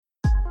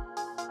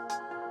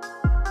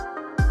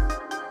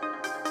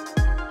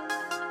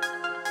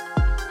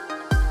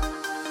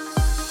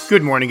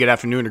Good morning, good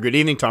afternoon, or good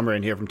evening. Tom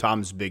Rand here from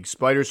Tom's Big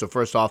Spider. So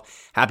first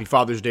off, happy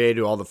Father's Day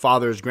to all the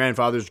fathers,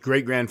 grandfathers,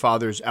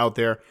 great-grandfathers out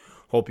there.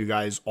 Hope you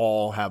guys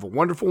all have a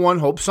wonderful one.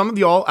 Hope some of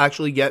y'all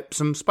actually get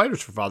some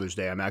spiders for Father's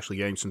Day. I'm actually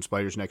getting some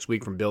spiders next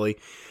week from Billy.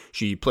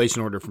 She placed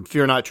an order from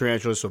Fear Not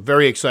Tarantulas, so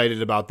very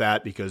excited about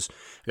that because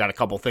I got a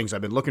couple things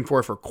I've been looking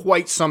for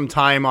quite some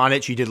time on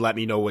it. She did let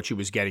me know what she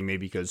was getting me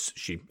because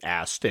she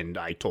asked, and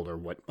I told her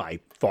what I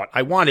thought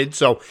I wanted.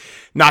 So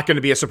not going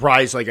to be a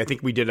surprise. Like I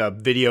think we did a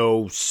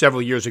video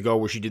several years ago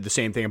where she did the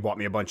same thing and bought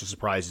me a bunch of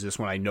surprises. This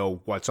one I know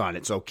what's on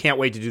it. So can't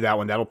wait to do that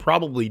one. That'll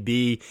probably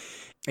be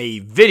a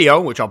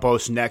video, which I'll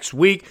post next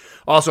week.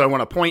 Also, I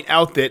want to point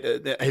out that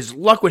as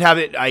luck would have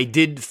it, I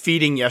did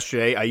feeding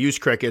yesterday. I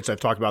used crickets. I've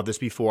talked about this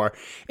before.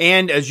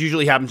 And as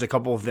usually happens, a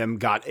couple of them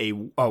got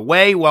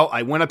away. Well,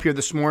 I went up here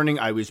this morning.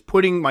 I was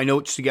putting my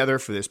notes together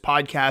for this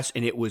podcast,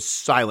 and it was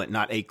silent.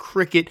 Not a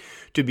cricket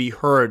to be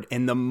heard.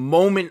 And the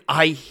moment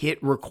I hit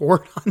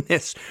record on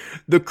this,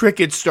 the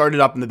crickets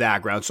started up in the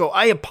background. So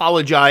I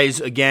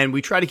apologize again.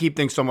 We try to keep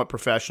things somewhat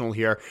professional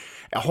here.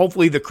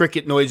 Hopefully the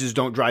cricket noises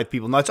don't drive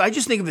people nuts. I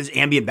just think of it as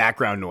ambient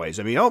background noise.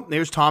 I mean,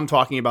 there's Tom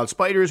talking about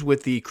spiders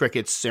with the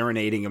crickets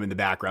serenading him in the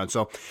background.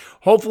 So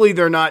hopefully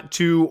they're not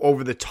too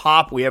over the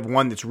top. We have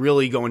one that's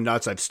really going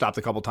nuts. I've stopped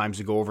a couple times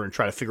to go over and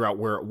try to figure out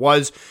where it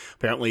was.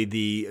 Apparently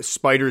the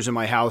spiders in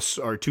my house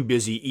are too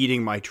busy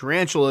eating my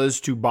tarantulas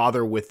to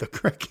bother with the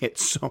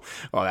crickets. So,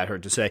 that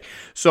hurt to say.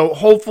 So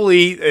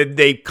hopefully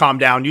they calm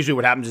down. Usually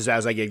what happens is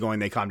as I get going,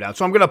 they calm down.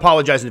 So I'm going to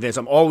apologize in advance.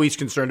 I'm always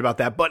concerned about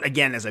that. But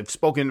again, as I've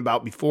spoken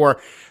about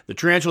before, the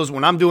tarantulas,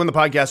 when I'm doing the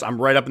podcast,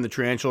 I'm right up in the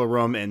tarantula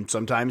room, and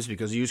sometimes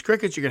because you use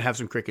crickets, you're going to have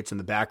some crickets in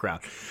the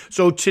background.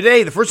 So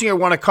today, the first thing I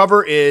want to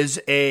cover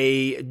is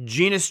a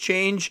genus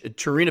change.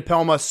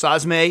 Tarantulas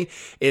sasme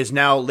is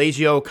now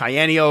Lasio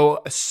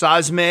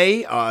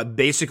sasme.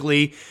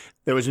 Basically,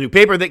 there was a new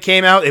paper that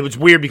came out. It was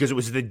weird because it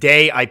was the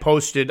day I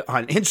posted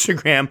on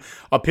Instagram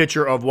a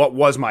picture of what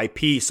was my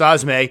P.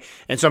 sasme,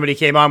 and somebody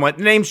came on and went,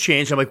 the name's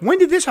changed. I'm like, when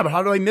did this happen?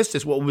 How did I miss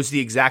this? Well, it was the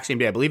exact same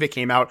day. I believe it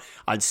came out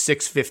on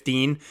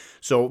 6/15.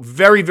 So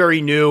very, very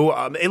new.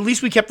 At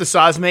least we kept the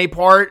sasme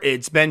part.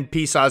 It's been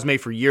P. sasme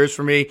for years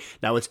for me.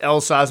 Now it's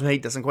L. sasme.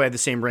 It doesn't quite have the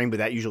same ring, but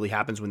that usually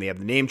happens when they have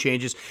the name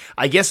changes.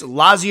 I guess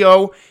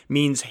Lasio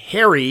means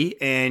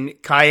hairy, and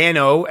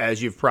Cayeno,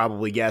 as you've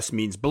probably guessed,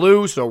 means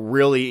blue. So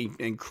really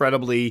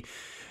incredibly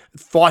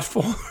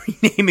thoughtful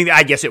renaming.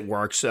 I guess it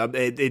works.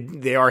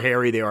 They are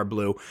hairy, they are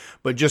blue.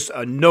 But just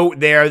a note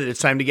there that it's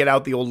time to get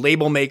out the old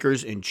label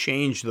makers and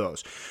change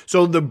those.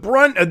 So the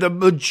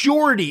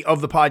majority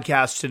of the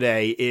podcast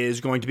today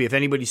is going to be, if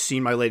anybody's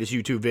seen my latest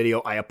YouTube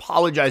video, I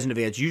apologize in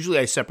advance. Usually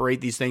I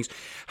separate these things.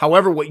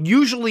 However, what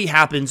usually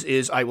happens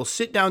is I will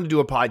sit down to do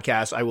a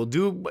podcast. I will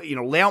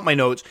lay out my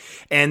notes,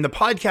 and the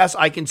podcast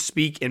I can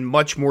speak in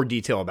much more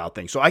detail about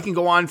things. So I can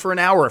go on for an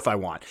hour if I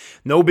want.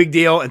 No big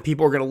deal, and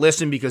people are going to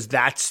listen because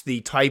that's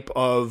the type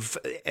of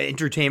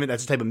entertainment,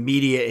 that's the type of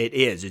media it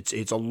is.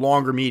 It's a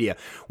longer media.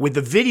 With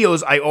the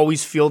videos, I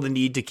always feel the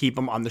need to keep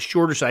them on the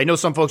shorter side. I know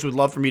some folks would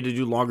love for me to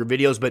do longer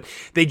videos, but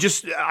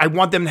I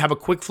want them to have a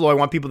quick flow. I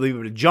want people to be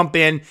able to jump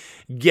in,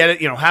 get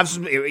it, have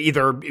some,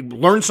 either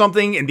learn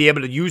something and be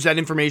able to use that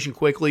information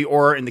quickly,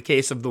 or in the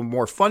case of the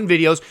more fun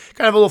videos,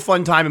 kind of have a little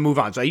fun time and move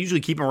on. So I usually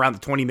keep them around the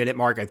 20-minute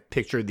mark. I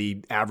picture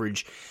the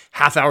average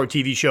half-hour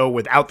TV show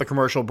without the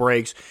commercial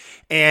breaks.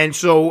 And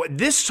so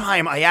this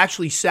time I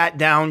actually sat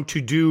down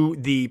to do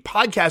the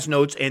podcast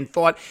notes and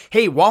thought,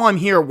 hey, while I'm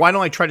here, why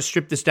don't I try to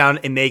strip this down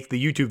and make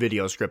the YouTube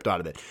video script out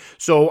of it?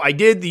 So I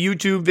did the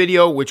YouTube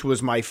video, which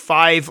was my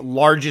 5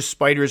 largest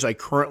spiders I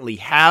currently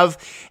have,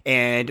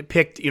 and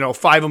picked,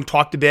 5 of them,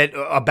 talked a bit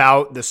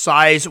about the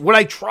size. What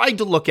I tried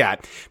to look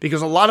at,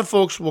 because a lot of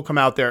folks will come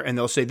out there and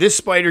they'll say, this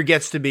spider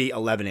gets to be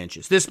 11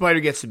 inches. This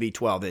spider gets to be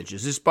 12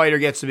 inches. This spider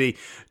gets to be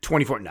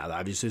 24. Now,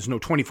 obviously, there's no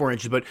 24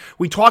 inches, but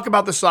we talk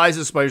about the size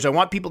of spiders. I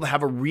want people to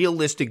have a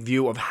realistic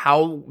view of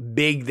how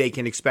big they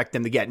can expect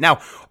them to get.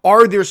 Now,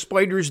 are there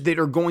spiders that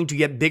are going to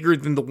get bigger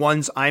than the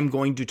ones I'm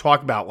going to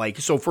talk about?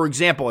 So for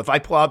example, if I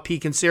pull out P.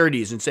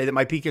 cancerides and say that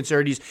my P.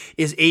 cancerides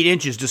is 8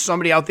 inches, does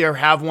somebody out there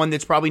have one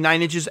that's probably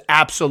 9 inches?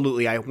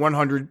 Absolutely. I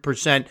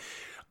 100%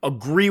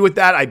 agree with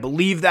that. I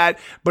believe that.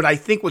 But I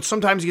think what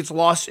sometimes gets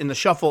lost in the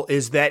shuffle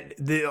is that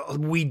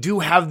we do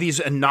have these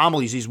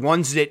anomalies, these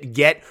ones that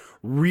get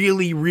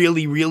really,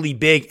 really, really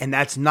big, and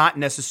that's not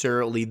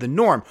necessarily the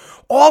norm.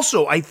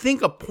 Also, I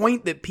think a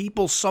point that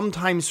people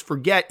sometimes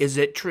forget is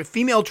that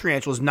female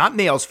tarantulas, not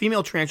males,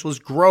 female tarantulas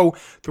grow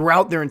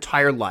throughout their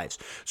entire lives.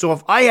 So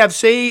if I have,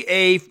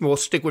 say, we'll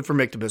stick with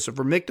Vermictopus, a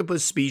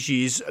Vermictopus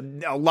species,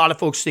 a lot of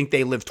folks think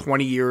they live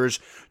 20 years,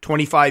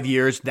 25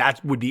 years.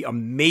 That would be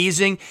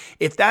amazing.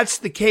 If that's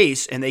the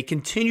case, and they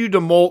continue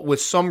to molt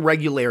with some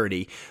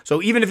regularity,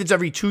 so even if it's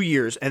every 2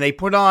 years, and they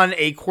put on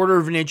a 1/4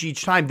 of an inch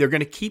each time, they're going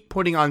to keep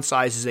putting on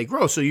size as they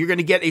grow. So you're going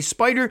to get a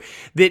spider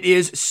that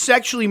is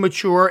sexually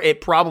mature at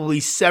probably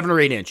 7 or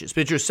 8 inches.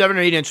 Picture a 7 or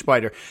 8 inch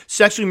spider,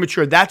 sexually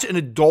mature. That's an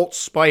adult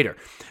spider.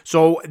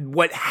 So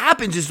what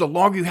happens is the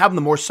longer you have them,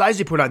 the more size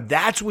they put on.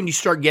 That's when you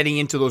start getting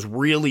into those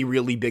really,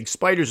 really big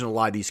spiders in a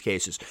lot of these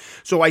cases.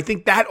 So I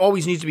think that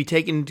always needs to be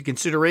taken into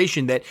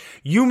consideration, that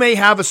you may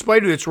have a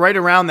spider that's right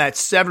around that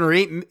 7 or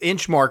 8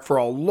 inch mark for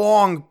a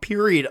long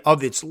period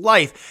of its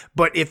life.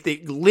 But if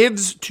it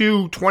lives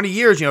to 20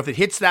 years, if it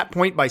hits that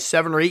point by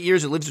 7 or 8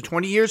 years, it lives to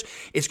 20 years,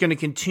 it's going to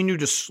continue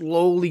to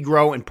slowly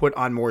grow and put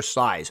on more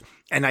size.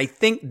 And I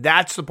think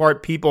that's the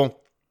part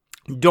people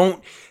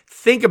don't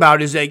think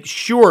about, is like,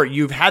 sure,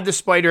 you've had the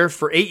spider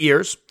for 8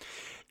 years.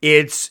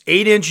 It's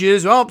 8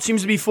 inches. Well, it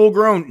seems to be full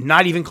grown.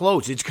 Not even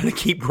close. It's going to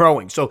keep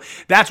growing. So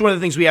that's one of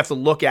the things we have to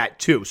look at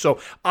too.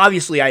 So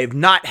obviously I have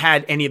not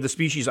had any of the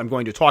species I'm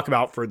going to talk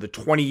about for the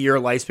 20-year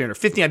lifespan, or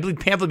 15. I believe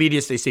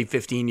Pamphilobedius, they say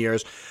 15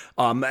 years.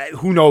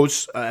 Who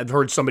knows? I've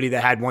heard somebody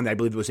that had one that I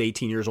believe was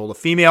 18 years old, a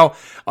female.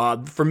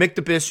 For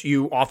Myctopus,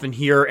 you often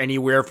hear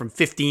anywhere from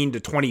 15 to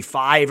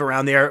 25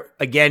 around there.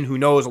 Again, who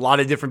knows? A lot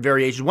of different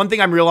variations. One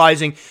thing I'm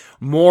realizing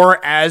more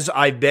as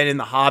I've been in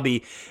the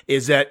hobby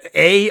is that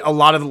A, a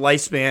lot of the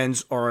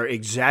lifespans are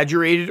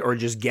exaggerated or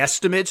just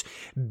guesstimates.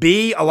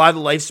 B, a lot of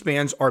the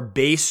lifespans are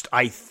based,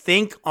 I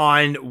think,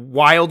 on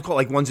wild,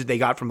 like ones that they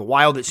got from the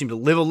wild that seem to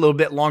live a little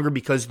bit longer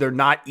because they're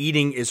not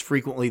eating as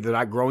frequently, they're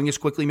not growing as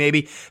quickly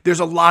maybe.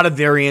 There's a lot of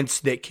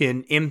variants that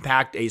can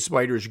impact a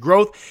spider's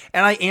growth,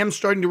 and I am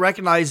starting to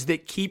recognize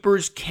that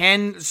keepers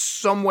can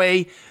some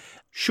way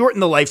shorten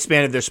the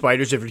lifespan of their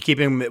spiders if you're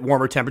keeping them at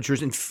warmer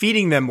temperatures and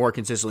feeding them more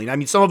consistently. I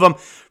mean, some of them,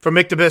 from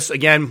Myctopus,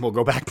 again, we'll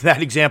go back to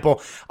that example.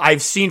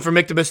 I've seen from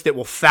Myctopus that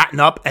will fatten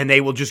up and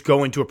they will just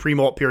go into a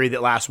pre-molt period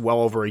that lasts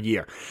well over a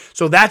year.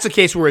 So that's a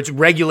case where it's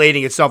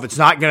regulating itself. It's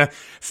not going to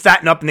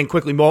fatten up and then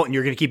quickly molt, and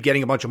you're going to keep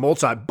getting a bunch of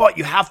molts on. But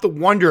you have to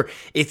wonder,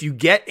 if you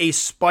get a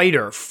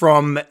spider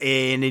from say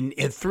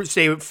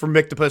from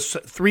Myctopus,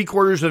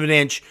 3/4 of an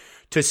inch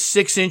to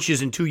 6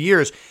 inches in 2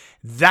 years,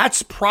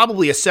 that's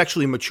probably a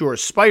sexually mature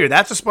spider.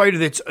 That's a spider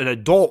that's an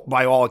adult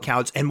by all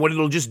accounts. And what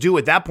it'll just do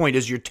at that point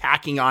is you're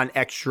tacking on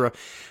extra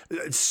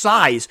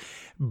size.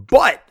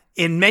 But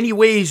in many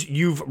ways,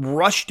 you've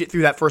rushed it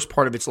through that first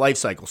part of its life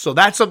cycle. So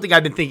that's something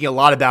I've been thinking a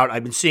lot about.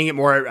 I've been seeing it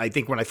more. I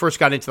think when I first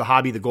got into the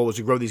hobby, the goal was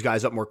to grow these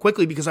guys up more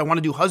quickly because I want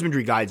to do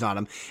husbandry guides on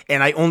them.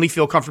 And I only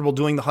feel comfortable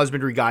doing the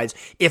husbandry guides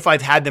if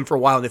I've had them for a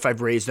while and if I've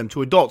raised them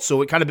to adults.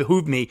 So it kind of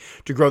behooved me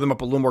to grow them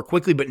up a little more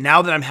quickly. But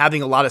now that I'm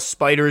having a lot of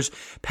spiders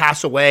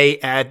pass away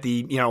at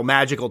the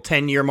magical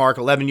 10-year mark,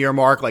 11-year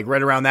mark, like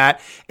right around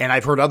that, and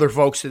I've heard other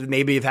folks that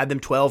maybe have had them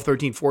 12,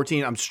 13,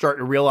 14, I'm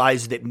starting to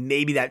realize that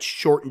maybe that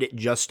shortened it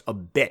just a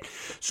bit.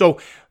 So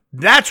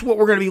that's what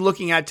we're going to be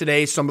looking at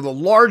today. Some of the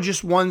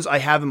largest ones I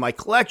have in my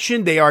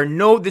collection.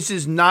 This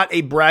is not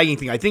a bragging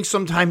thing. I think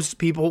sometimes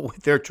people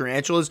with their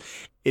tarantulas,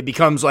 it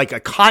becomes like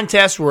a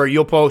contest where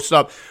you'll post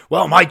up,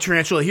 well, my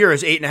tarantula here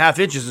is 8.5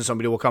 inches, and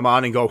somebody will come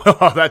on and go,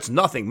 oh, that's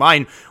nothing.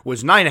 Mine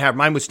was 9.5.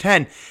 Mine was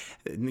 10.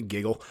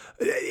 Giggle.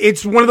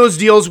 It's one of those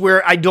deals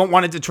where I don't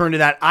want it to turn to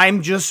that.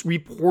 I'm just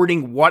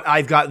reporting what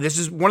I've got. This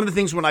is one of the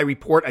things when I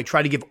report, I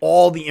try to give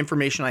all the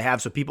information I have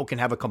so people can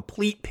have a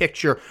complete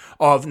picture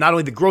of not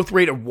only the growth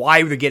rate and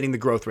why they're getting the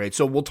growth rate.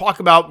 So we'll talk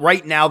about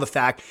right now the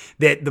fact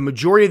that the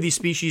majority of these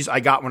species I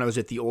got when I was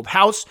at the old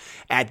house.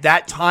 At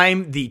that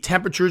time, the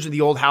temperatures of the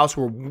old house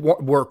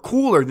were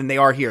cooler than they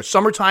are here.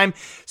 Summertime,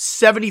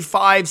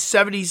 75,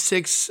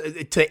 76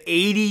 to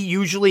 80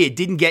 usually. It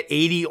didn't get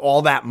 80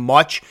 all that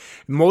much.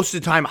 Most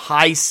of the time,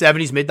 high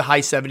 70s, mid to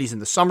high 70s in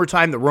the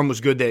summertime. The room was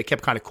good that it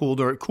kept kind of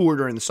cooler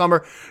during the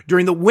summer.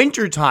 During the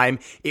winter time,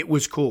 it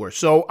was cooler.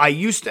 So I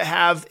used to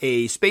have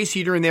a space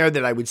heater in there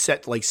that I would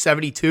set to like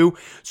 72.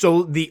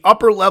 So the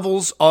upper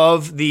levels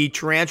of the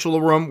tarantula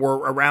room were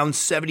around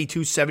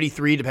 72,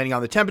 73, depending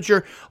on the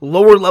temperature.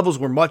 Lower levels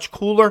were much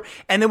cooler.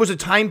 And there was a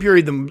time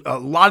period, a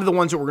lot of the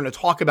ones that we're going to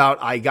talk about,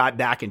 I got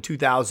back in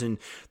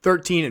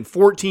 2013 and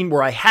 14,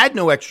 where I had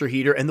no extra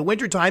heater. In the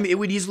wintertime, it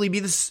would easily be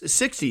the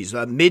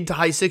 60s, mid to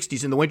high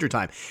 60s in the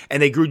wintertime,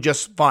 and they grew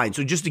just fine.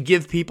 So just to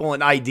give people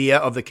an idea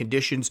of the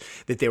conditions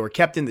that they were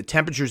kept in, the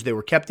temperatures they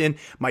were kept in,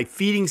 my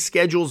feeding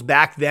schedules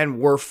back then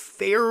were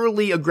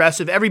fairly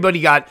aggressive.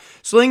 Everybody got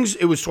slings.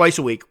 It was twice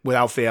a week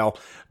without fail.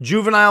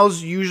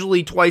 Juveniles,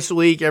 usually twice a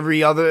week,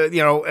 every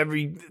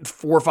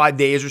 4 or 5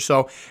 days or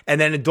so. And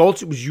then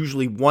adults, it was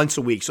usually once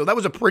a week. So that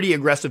was a pretty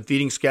aggressive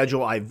feeding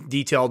schedule. I've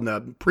detailed in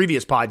the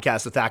previous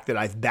podcast the fact that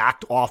I've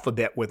backed off a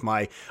bit with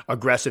my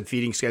aggressive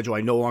feeding schedule.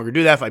 I no longer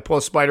do that. If I pull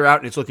a spider out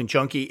and it's looking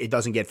chunky, it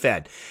doesn't get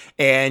fed.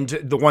 And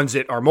the ones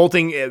that are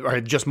molting or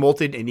just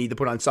molted and need to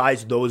put on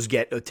size, those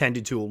get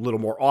attended to a little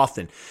more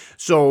often.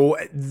 So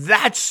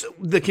that's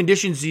the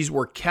conditions these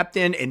were kept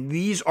in, and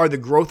these are the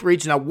growth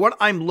rates. Now, what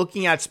I'm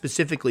looking at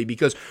specifically,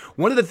 because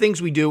one of the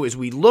things we do is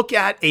we look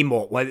at a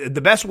molt.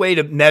 The best way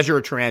to measure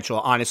a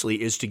tarantula,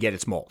 honestly, is to get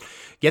its molt.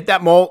 Get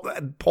that molt,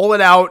 pull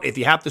it out. If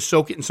you have to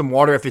soak it in some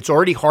water, if it's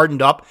already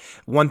hardened up,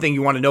 one thing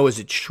you want to know is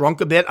it shrunk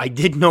a bit. I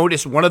did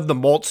notice one of the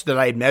molts that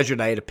I had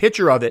measured, I had a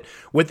picture of it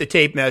with the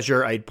tape. tape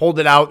measure. I pulled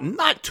it out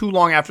not too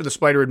long after the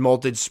spider had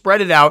molted,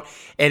 spread it out,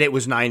 and it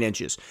was 9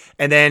 inches.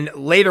 And then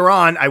later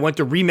on, I went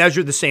to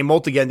remeasure the same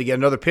molt again to get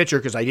another picture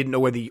because I didn't know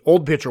where the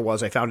old picture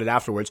was. I found it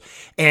afterwards,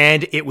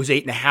 and it was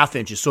 8.5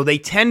 inches. So they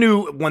tend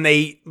to, when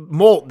they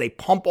molt, they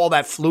pump all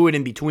that fluid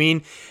in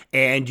between,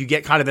 and you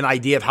get kind of an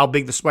idea of how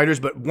big the spider is.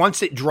 But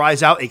once it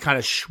dries out, it kind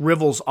of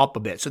shrivels up a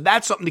bit. So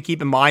that's something to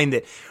keep in mind,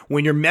 that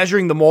when you're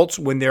measuring the molts,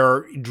 when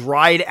they're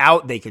dried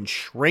out, they can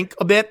shrink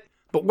a bit.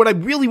 But what I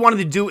really wanted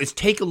to do is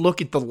take a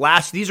look at the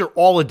last. These are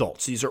all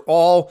adults. These are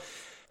all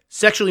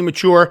sexually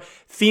mature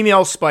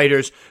female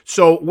spiders.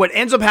 So what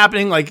ends up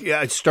happening, like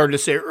I started to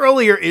say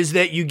earlier, is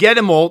that you get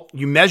a molt,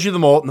 you measure the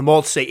molt, and the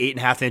molts say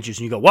 8.5 inches,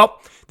 and you go,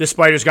 well, this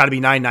spider's got to be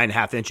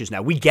 9.5 inches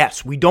now. We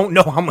guess. We don't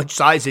know how much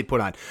size they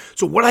put on.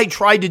 So what I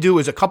tried to do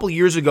is, a couple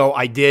years ago,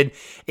 I did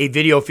a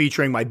video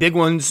featuring my big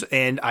ones,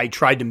 and I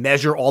tried to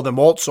measure all the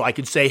molts so I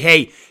could say,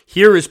 hey,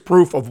 here is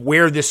proof of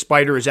where this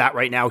spider is at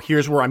right now.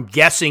 Here's where I'm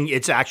guessing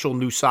its actual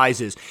new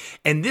size is.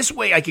 And this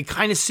way I could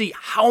kind of see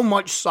how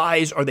much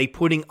size are they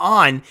putting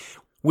on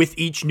with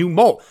each new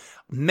molt.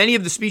 Many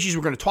of the species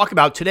we're going to talk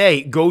about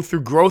today go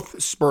through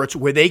growth spurts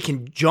where they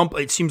can jump,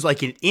 it seems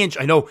like, an inch.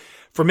 I know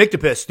for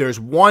Myctopus, there's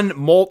one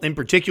molt in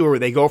particular where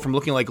they go from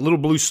looking like little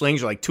blue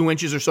slings, or like 2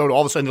 inches or so, to all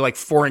of a sudden they're like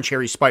 4-inch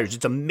hairy spiders.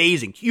 It's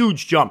amazing.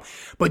 Huge jump.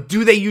 But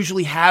do they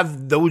usually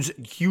have those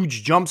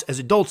huge jumps as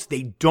adults?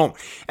 They don't.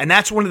 And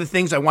that's one of the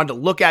things I wanted to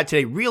look at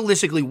today.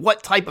 Realistically,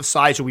 what type of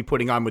size are we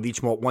putting on with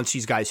each molt once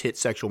these guys hit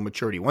sexual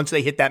maturity? Once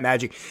they hit that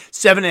magic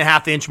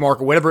 7.5-inch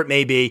mark, or whatever it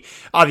may be.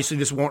 Obviously,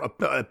 this won't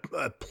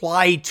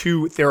apply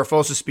to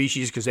Theraphosa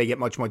species because they get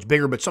much, much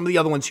bigger. But some of the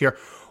other ones here,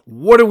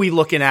 what are we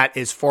looking at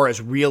as far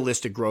as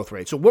realistic growth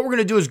rate? So what we're going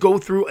to do is go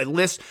through a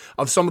list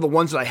of some of the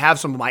ones that I have,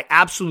 some of my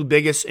absolute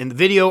biggest. In the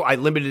video, I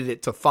limited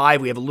it to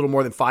 5. We have a little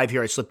more than 5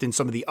 here. I slipped in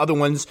some of the other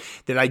ones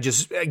that I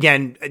just,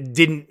 again,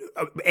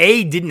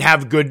 didn't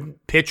have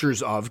good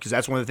pictures of, because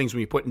that's one of the things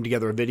when you're putting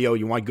together a video,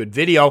 you want good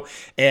video.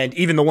 And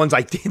even the ones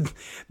I did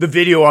the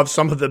video of,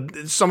 some of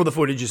the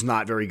footage is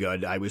not very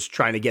good. I was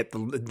trying to get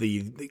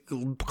the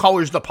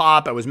colors to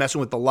pop. I was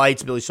messing with the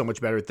lights. Billy's so much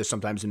better at this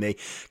sometimes than me,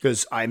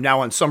 because I'm now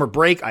on summer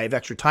break. I have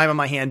extra time on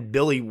my hand.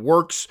 Billy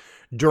works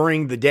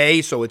during the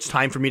day, so it's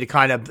time for me to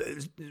kind of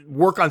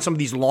work on some of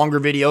these longer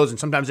videos, and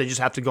sometimes I just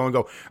have to go and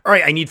go, all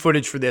right, I need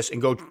footage for this,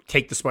 and go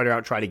take the spider out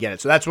and try to get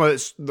it. So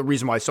that's the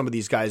reason why some of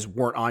these guys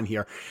weren't on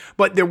here.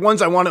 But they're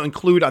ones I want to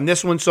include on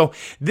this one. So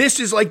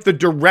this is like the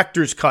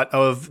director's cut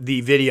of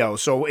the video.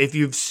 So if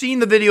you've seen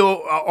the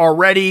video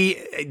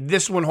already,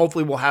 this one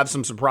hopefully will have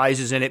some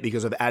surprises in it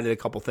because I've added a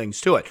couple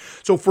things to it.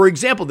 So for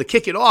example, to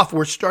kick it off,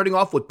 we're starting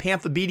off with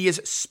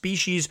Pamphibedius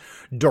species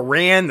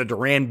Duran, the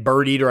Duran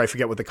bird eater. I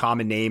forget what the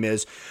common name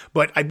is.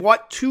 But I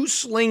bought 2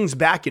 slings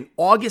back in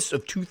August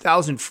of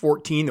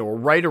 2014. They were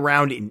right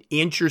around an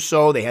inch or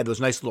so. They had those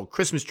nice little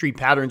Christmas tree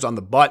patterns on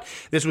the butt.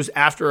 This was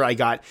after I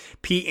got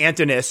P.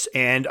 Antinus,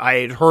 and I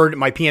had heard,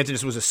 my P.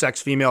 Antinus was a sex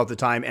female at the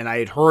time, and I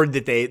had heard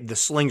that the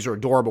slings are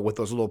adorable with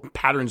those little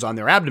patterns on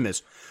their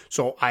abdomens.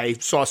 So I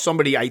saw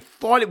somebody, I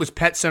thought it was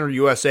Pet Center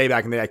USA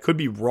back in the day. I could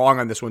be wrong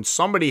on this one.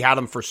 Somebody had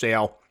them for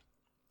sale,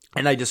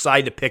 and I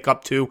decided to pick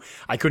up 2.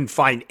 I couldn't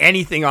find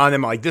anything on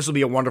them. I'm like, this will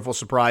be a wonderful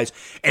surprise.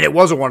 And it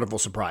was a wonderful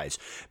surprise,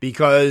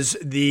 because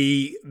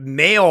the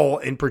male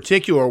in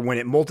particular, when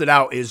it molted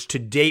out, is to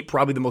date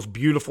probably the most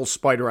beautiful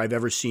spider I've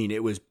ever seen.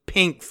 It was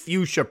pink,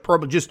 fuchsia,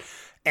 purple,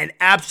 and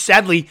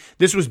sadly,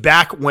 this was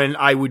back when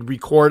I would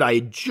record. I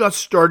had just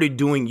started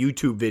doing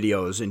YouTube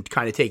videos and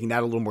kind of taking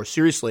that a little more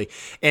seriously.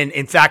 And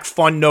in fact,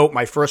 fun note,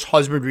 my first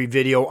husbandry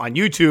video on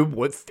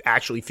YouTube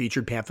actually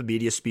featured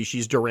Pamphibedius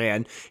species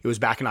Duran. It was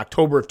back in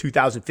October of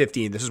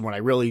 2015. This is when I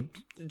really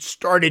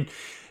started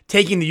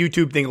taking the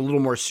YouTube thing a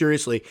little more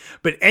seriously.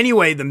 But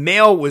anyway, the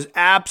male was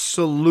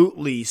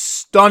absolutely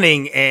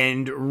stunning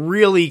and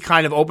really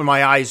kind of opened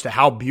my eyes to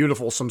how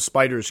beautiful some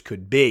spiders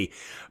could be.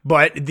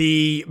 But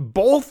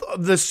both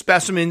of the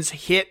specimens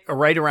hit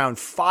right around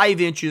 5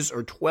 inches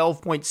or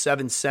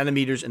 12.7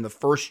 centimeters in the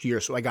first year.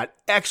 So I got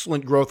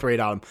excellent growth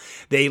rate on them.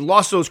 They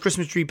lost those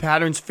Christmas tree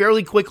patterns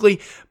fairly quickly,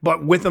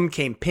 but with them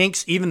came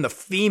pinks. Even the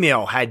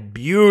female had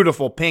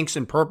beautiful pinks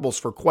and purples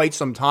for quite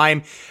some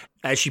time.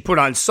 As she put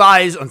on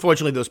size,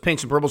 unfortunately, those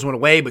pinks and purples went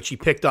away, but she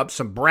picked up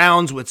some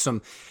browns with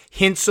some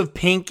hints of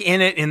pink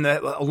in it in the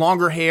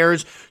longer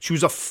hairs.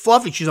 She's a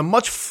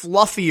much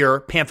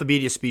fluffier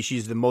Pamphibedius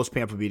species than most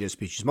Pamphibedius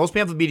species. Most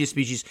Pamphibedius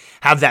species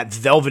have that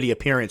velvety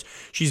appearance.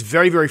 She's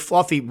very, very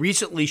fluffy.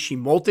 Recently, she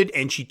molted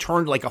and she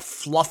turned like a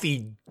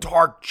fluffy,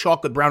 dark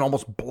chocolate brown,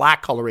 almost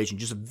black coloration.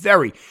 Just a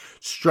very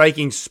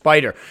striking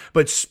spider.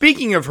 But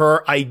speaking of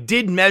her, I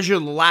did measure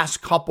the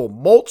last couple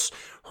molts.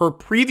 Her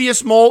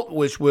previous molt,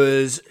 which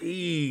was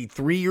 3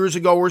 years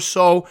ago or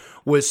so,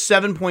 was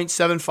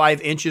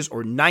 7.75 inches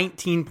or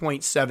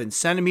 19.7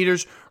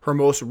 centimeters. Her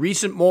most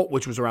recent molt,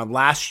 which was around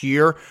last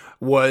year,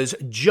 was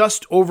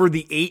just over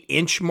the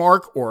 8-inch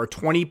mark or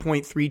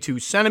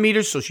 20.32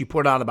 centimeters. So she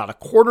put on about a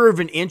quarter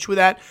of an inch with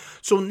that.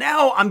 So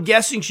now I'm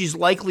guessing she's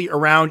likely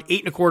around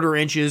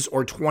 8.25 inches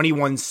or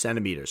 21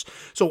 centimeters.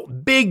 So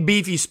big,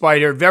 beefy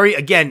spider.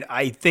 Again,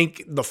 I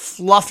think the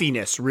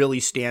fluffiness really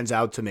stands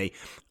out to me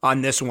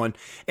on this one.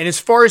 And as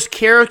far as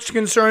care is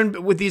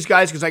concerned with these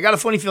guys, because I got a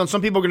funny feeling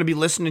some people are going to be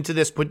listening to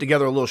this, put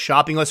together a little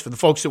shopping list for the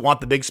folks that want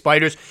the big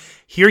spiders.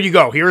 Here you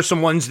go. Here are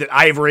some ones that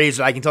I've raised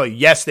that I can tell you,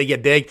 yes, they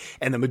get big,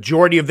 and the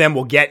majority of them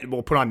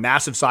will put on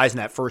massive size in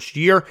that first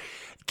year.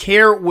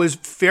 Care was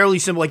fairly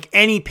simple, like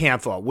any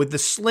panther. With the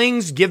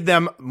slings, give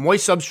them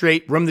moist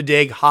substrate, room to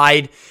dig,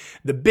 hide.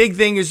 The big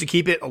thing is to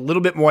keep it a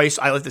little bit moist.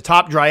 I let the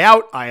top dry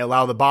out.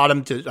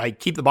 I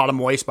keep the bottom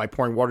moist by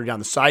pouring water down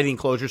the side of the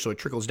enclosure so it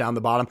trickles down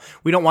the bottom.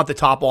 We don't want the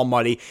top all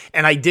muddy.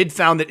 And I did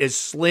find that as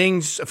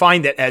slings,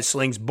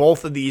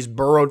 both of these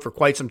burrowed for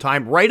quite some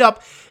time, right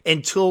up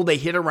until they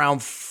hit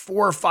around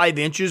 4 or 5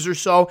 inches or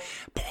so.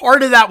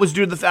 Part of that was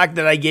due to the fact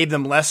that I gave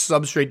them less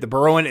substrate to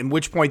burrow in, at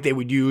which point they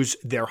would use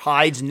their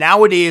hides.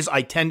 Nowadays,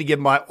 I tend to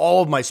give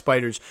all of my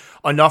spiders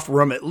enough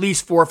room, at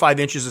least 4 or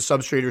 5 inches of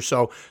substrate or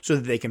so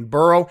that they can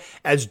burrow.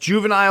 As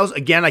juveniles,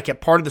 again, I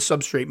kept part of the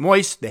substrate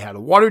moist. They had a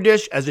water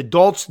dish. As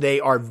adults, they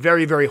are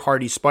very, very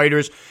hardy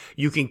spiders.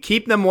 You can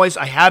keep them moist.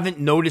 I haven't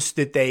noticed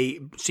that they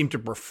seem to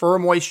prefer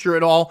moisture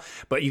at all,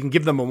 but you can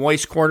give them a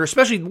moist corner,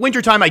 especially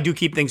wintertime. I do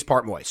keep things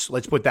part moist.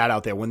 Let's put that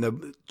out there. When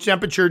the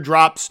temperature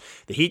drops,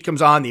 the heat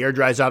comes on, the air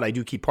dries out, I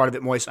do keep part of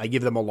it moist. I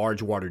give them a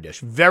large water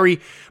dish.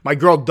 My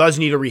girl does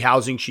need a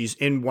rehousing. She's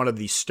in one of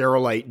these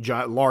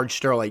large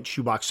sterilite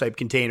shoebox type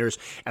containers,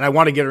 and I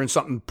want to get her in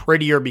something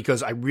prettier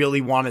because I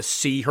really want to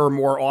see her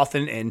more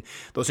often, and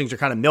those things are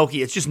kind of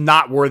milky. It's just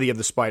not worthy of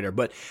the spider.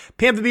 But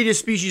Panthobeteus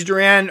species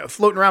Duran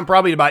floating around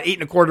probably at about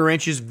 8.25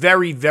 inches.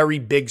 Very, very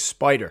big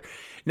spider.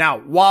 Now,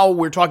 while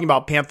we're talking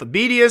about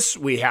Panthobeteus,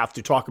 we have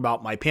to talk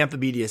about my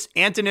Panthobeteus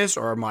antinus,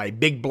 or my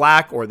big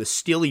black, or the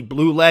steely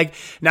blue leg.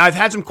 Now, I've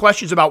had some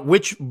questions about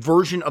which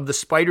version of the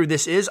spider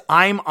this is.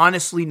 I'm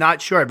honestly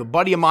not sure. I have a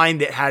buddy of mine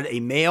that had a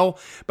male,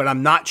 but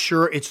I'm not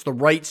sure it's the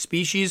right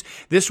species.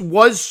 This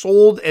was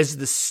sold as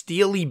the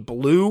steely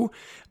blue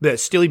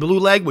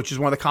leg, which is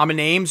one of the common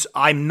names.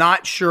 I'm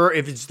not sure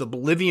if it's the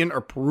Bolivian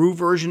or Peru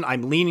version.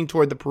 I'm leaning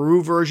toward the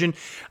Peru version.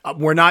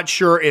 We're not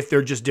sure if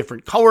they're just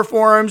different color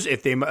forms,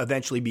 if they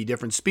eventually be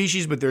different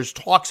species, but there's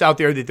talks out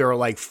there that there are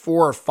like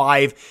 4 or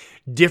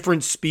 5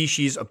 different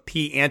species of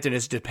P.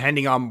 antinus,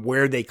 depending on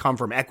where they come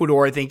from.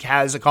 Ecuador, I think,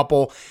 has a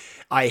couple.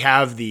 I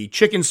have the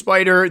chicken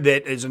spider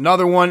that is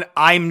another one.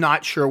 I'm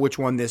not sure which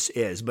one this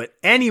is. But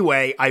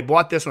anyway, I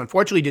bought this one.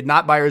 Unfortunately, did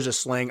not buy her as a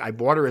sling. I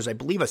bought her as, I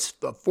believe, a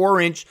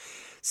 4-inch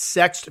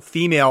sexed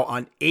female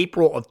on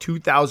April of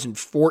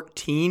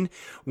 2014.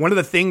 One of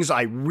the things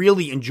I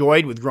really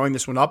enjoyed with growing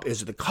this one up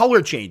is the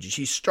color changes.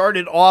 She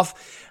started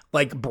off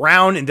like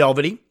brown and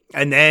velvety,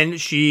 and then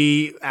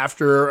she,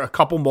 after a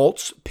couple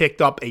molts, picked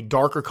up a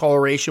darker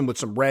coloration with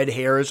some red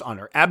hairs on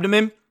her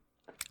abdomen.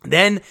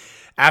 Then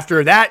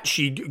after that,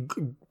 she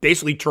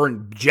basically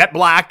turned jet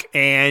black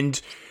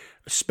and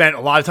spent a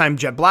lot of time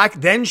jet black.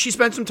 Then she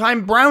spent some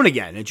time brown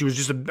again, and she was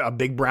just a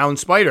big brown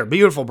spider,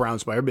 beautiful brown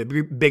spider,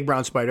 big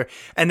brown spider.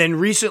 And then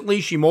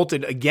recently she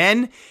molted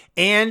again,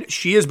 and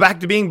she is back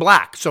to being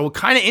black. So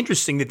kind of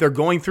interesting that they're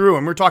going through,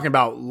 and we're talking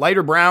about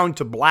lighter brown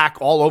to black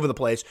all over the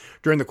place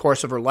during the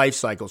course of her life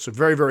cycle. So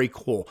very, very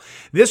cool.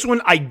 This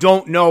one, I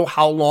don't know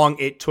how long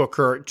it took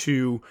her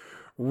to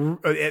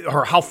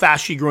how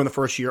fast she grew in the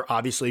first year,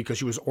 obviously, because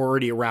she was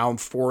already around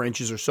 4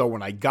 inches or so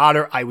when I got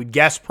her. I would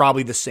guess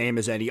probably the same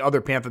as any other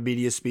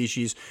Panthobeteus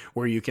species,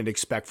 where you can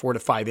expect 4 to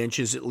 5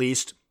 inches at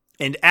least.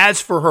 And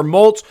as for her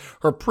molts,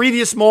 her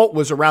previous molt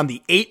was around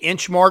the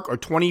 8-inch mark, or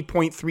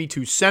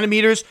 20.32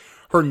 centimeters.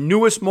 Her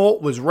newest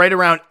molt was right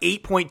around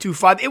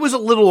 8.25. It was a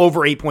little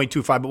over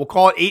 8.25, but we'll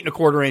call it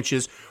 8.25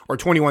 inches or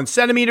 21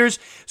 centimeters.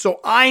 So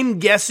I'm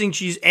guessing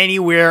she's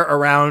anywhere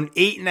around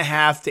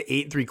 8.5 to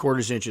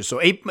 8.75 inches. So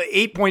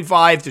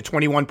 8.5 to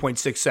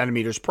 21.6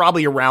 centimeters,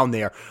 probably around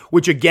there,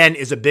 which again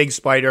is a big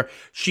spider.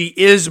 She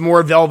is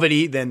more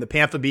velvety than the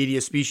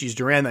Panthobeteus species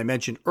Duran I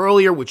mentioned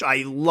earlier, which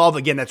I love.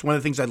 Again, that's one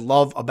of the things I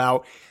love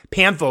about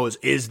Panthos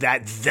is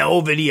that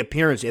velvety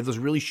appearance. They have those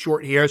really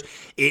short hairs.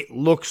 It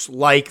looks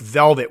like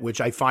velvet,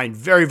 which I find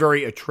very,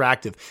 very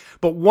attractive.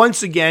 But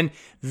once again,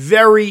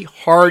 very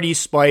hardy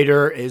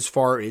spider as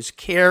far as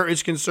care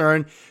is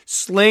concerned.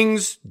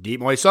 Slings, deep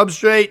moist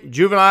substrate.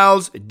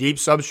 Juveniles, deep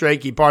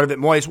substrate, keep part of it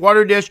moist.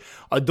 Water dish.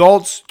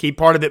 Adults, keep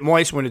part of it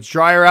moist. When it's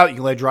drier out, you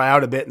can let it dry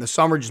out a bit in the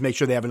summer. Just make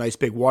sure they have a nice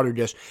big water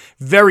dish.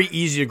 Very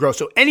easy to grow.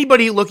 So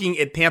anybody looking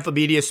at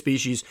Panthobeteus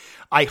species,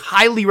 I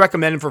highly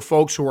recommend it for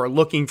folks who are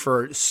looking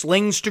for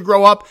slings to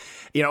grow up.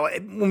 You know,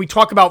 when we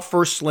talk about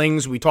first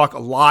slings, we talk a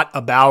lot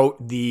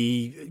about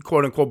the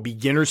quote unquote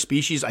beginner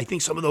species. I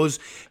think some of those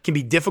can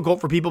be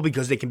difficult for people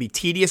because they can be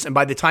tedious. And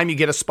by the time you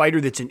get a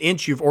spider that's an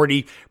inch, you've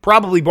already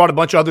probably bought a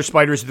bunch of other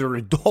spiders that are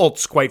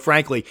adults, quite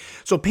frankly.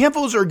 So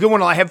Panthos are a good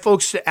one. I have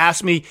folks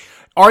ask me,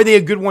 are they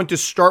a good one to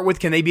start with?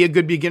 Can they be a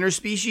good beginner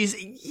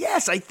species?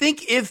 Yes, I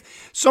think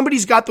if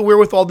somebody's got the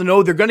wherewithal to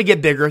know they're going to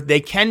get bigger, they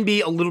can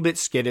be a little bit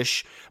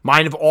skittish.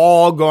 Mine have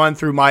all gone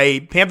through.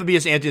 My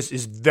Pamphobeus antis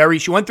is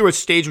she went through a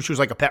stage where she was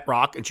like a pet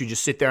rock and she'd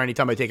just sit there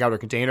anytime I take out her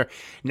container.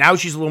 Now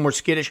she's a little more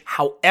skittish.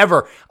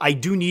 However, I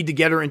do need to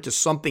get her into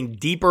something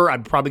deeper.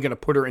 I'm probably going to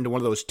put her into one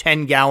of those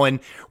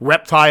 10-gallon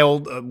reptile,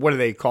 what do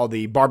they call,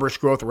 the barbarous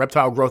growth or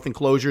reptile growth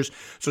enclosures,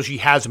 so she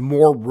has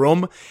more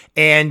room.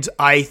 And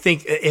I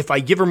think if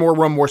I give her more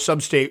room, more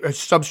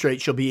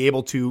substrate, she'll be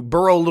able to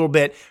burrow a little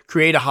bit,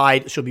 create a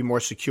hide, she'll be more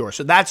secure.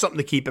 So that's something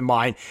to keep in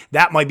mind.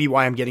 That might be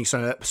why I'm getting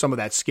some of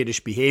that skittish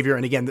behavior.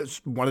 And again,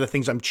 that's one of the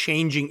things I'm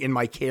changing in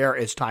my care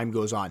as time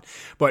goes on.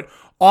 But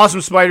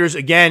awesome spiders.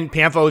 Again,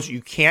 Panthos,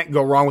 you can't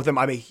go wrong with them.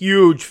 I'm a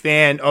huge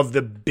fan of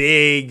the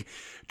big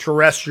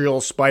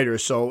terrestrial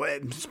spiders. So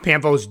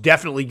Panthos,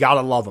 definitely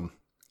gotta love them.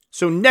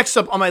 So next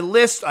up on my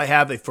list, I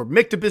have a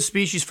Phormictopus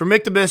species.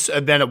 Phormictopus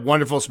have been a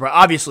wonderful surprise.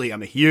 Obviously,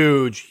 I'm a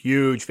huge,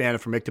 huge fan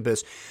of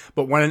Phormictopus.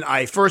 But when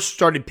I first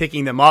started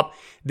picking them up,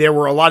 there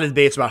were a lot of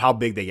debates about how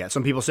big they get.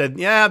 Some people said,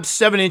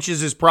 7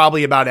 inches is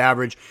probably about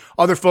average.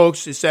 Other folks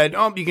said,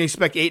 you can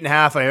expect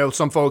 8.5. I know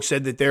some folks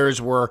said that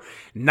theirs were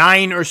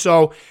 9 or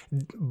so.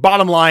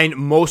 Bottom line,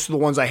 most of the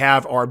ones I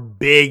have are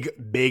big,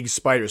 big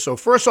spiders. So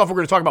first off, we're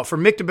going to talk about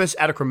Phormictopus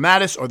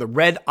atachromatus, or the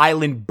red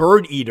island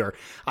bird eater.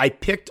 I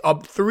picked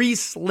up 3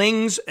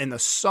 slings in the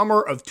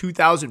summer of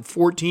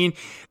 2014.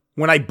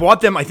 When I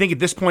bought them, I think at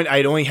this point I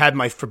had only had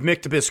my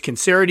Phormictopus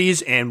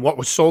cancerides, and what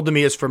was sold to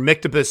me is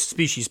Phormictopus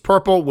species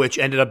purple, which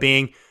ended up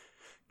being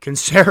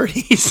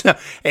cancerides.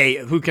 Hey,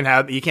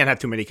 you can't have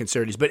too many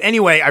cancerides. But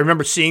anyway, I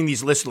remember seeing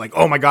these listed like,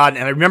 oh my God.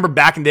 And I remember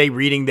back in the day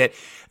reading that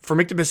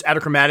Phormictopus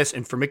atachromatus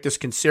and Phormictopus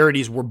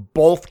cancerides were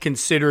both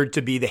considered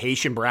to be the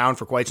Haitian brown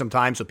for quite some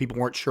time, so people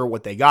weren't sure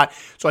what they got.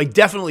 So I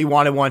definitely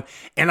wanted one,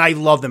 and I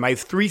love them. I have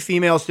 3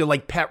 females. They're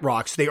like pet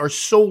rocks. They are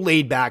so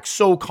laid back,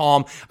 so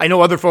calm. I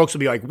know other folks will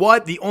be like,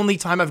 what? The only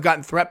time I've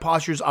gotten threat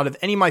postures out of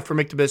any of my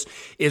Phormictopus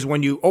is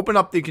when you open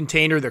up the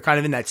container, they're kind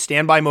of in that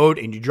standby mode,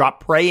 and you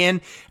drop prey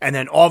in, and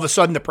then all of a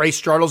sudden the prey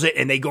startles it,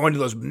 and they go into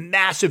those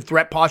massive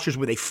threat postures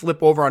where they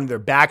flip over onto their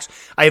backs.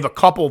 I have a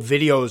couple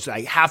videos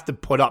I have to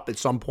put up at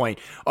some point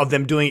of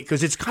them doing it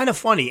because it's kind of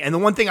funny. And the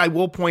one thing I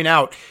will point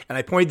out, and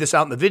I pointed this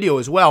out in the video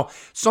as well,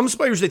 some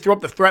spiders, they throw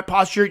up the threat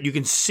posture. You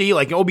can see,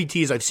 like in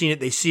OBTs, I've seen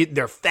it. They see it,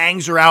 their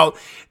fangs are out.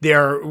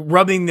 They're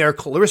rubbing their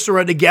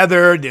chelicera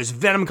together. There's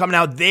venom coming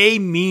out. They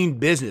mean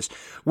business.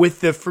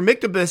 With the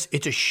Phormictopus,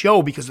 it's a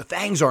show because the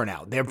fangs aren't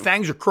out. Their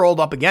fangs are curled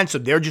up against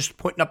them. They're just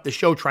putting up the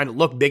show, trying to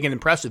look big and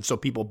impressive so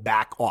people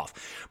back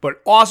off.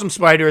 But awesome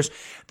spiders.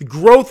 The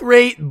growth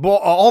rate,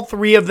 all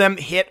 3 of them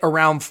hit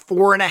around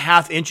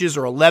 4.5 inches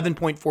or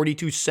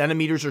 11.42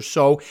 centimeters or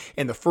so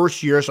in the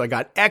first year. So I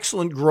got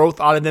excellent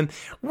growth out of them,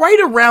 right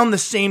around the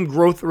same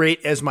growth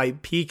rate as my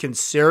P.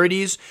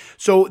 cancerides.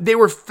 So they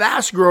were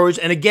fast growers.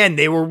 And again,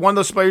 they were one of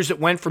those spiders that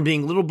went from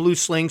being little blue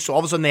slings. So all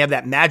of a sudden they have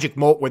that magic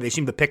molt where they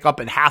seem to pick up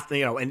in half,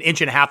 an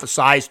inch and a half of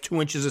size,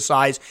 2 inches of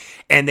size,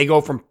 and they go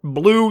from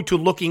blue to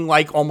looking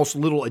like almost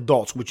little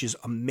adults, which is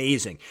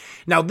amazing.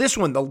 Now this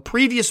one, the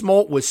previous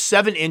molt was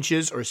 7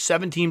 inches or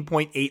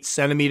 17.8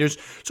 centimeters,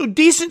 so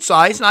decent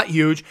size, not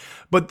huge,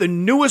 but the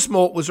newest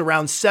molt was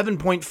around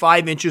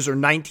 7.5 inches or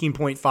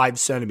 19.5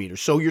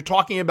 centimeters. So you're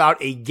talking about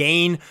a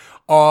gain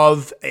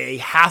of a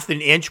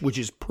 1/2 inch, which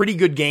is pretty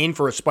good gain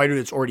for a spider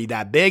that's already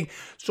that big.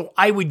 So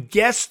I would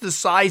guess the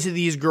size of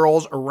these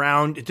girls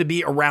to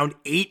be around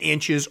 8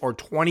 inches or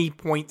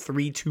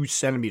 20.32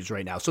 centimeters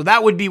right now. So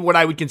that would be what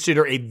I would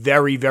consider a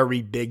very,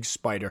 very big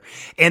spider.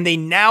 And they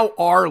now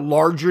are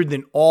larger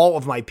than all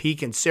of my P.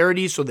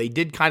 cancerides, so they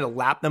did kind of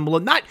lap them a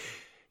little. Not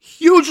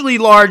hugely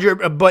larger,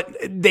 but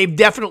they're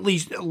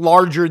definitely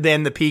larger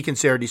than the P.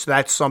 cancerides, so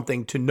that's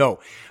something to know.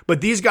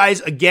 But these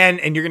guys, again,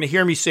 and you're going to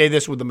hear me say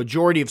this with the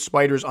majority of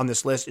spiders on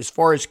this list, as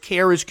far as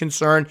care is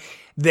concerned,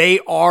 they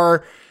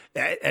are,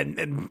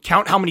 and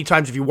count how many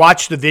times, if you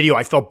watch the video,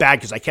 I felt bad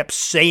because I kept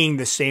saying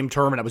the same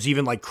term, and I was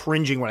even like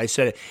cringing when I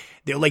said it.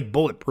 They're like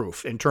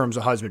bulletproof in terms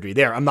of husbandry.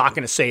 I'm not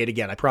going to say it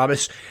again, I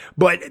promise.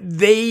 But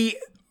they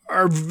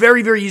are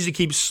very, very easy to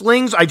keep.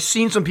 Slings, I've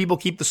seen some people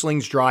keep the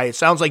slings dry. It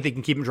sounds like they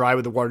can keep them dry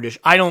with the water dish.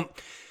 I don't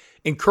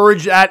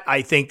encourage that.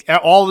 I think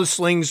all the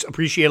slings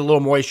appreciate a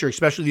little moisture,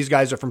 especially these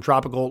guys are from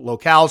tropical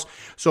locales.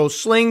 So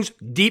slings,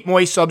 deep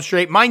moist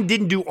substrate. Mine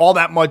didn't do all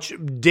that much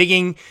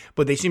digging,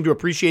 but they seem to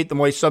appreciate the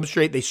moist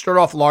substrate. They start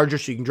off larger,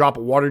 so you can drop a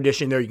water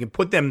dish in there. You can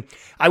put them,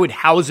 I would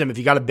house them if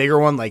you got a bigger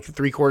one, like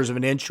 3/4 of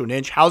an inch to an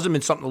inch. House them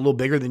in something a little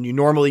bigger than you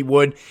normally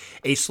would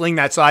a sling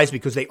that size,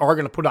 because they are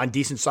going to put on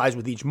decent size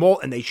with each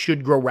molt, and they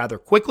should grow rather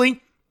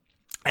quickly.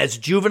 As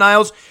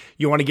juveniles,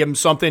 you want to give them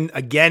something,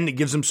 again, it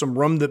gives them some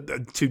room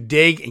to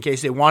dig in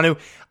case they want to.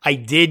 I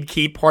did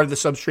keep part of the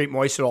substrate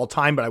moist at all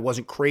time, but I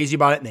wasn't crazy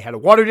about it, and they had a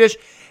water dish.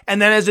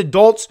 And then as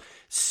adults,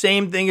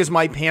 Same thing as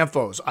my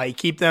Panthos. I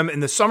keep them in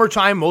the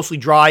summertime, mostly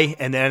dry,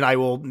 and then I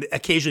will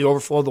occasionally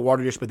overflow the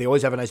water dish, but they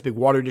always have a nice big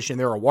water dish in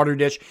there, a water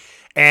dish.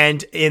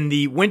 And in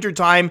the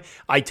wintertime,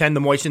 I tend to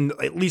moisten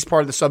at least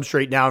part of the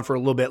substrate down for a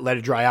little bit, let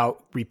it dry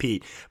out,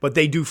 repeat. But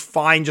they do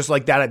fine just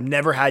like that. I've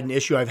never had an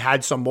issue. I've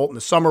had some molt in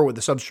the summer where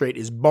the substrate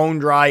is bone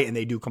dry, and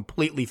they do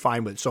completely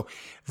fine with it. So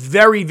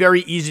very,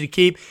 very easy to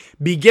keep.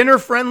 Beginner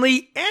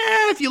friendly.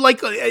 If you like,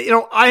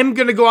 I'm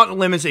going to go out on a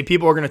limb and say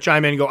people are going to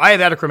chime in and go, I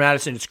have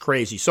Atacromatus and it's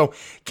crazy. So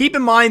keep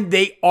in mind,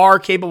 they are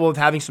capable of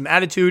having some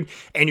attitude,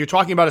 and you're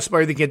talking about a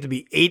spider that can get to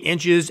be 8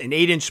 inches. An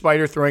 8-inch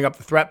spider throwing up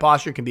the threat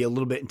posture can be a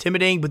little bit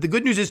intimidating, but the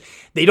good news is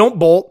they don't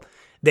bolt.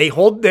 They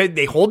hold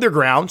their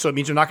ground, so it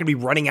means they're not going to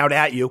be running out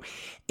at you.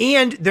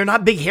 And they're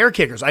not big hair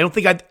kickers. I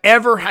think I've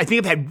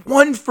had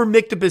one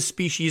Formictopus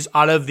species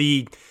out of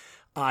the,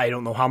 I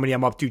don't know how many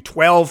I'm up to,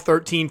 12,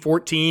 13,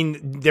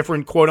 14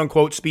 different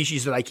quote-unquote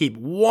species that I keep.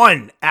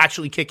 One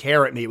actually kicked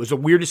hair at me. It was the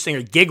weirdest thing.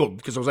 I giggled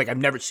because I was like, I've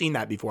never seen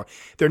that before.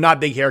 They're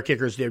not big hair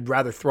kickers. They'd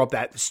rather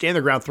stand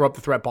their ground, throw up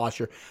the threat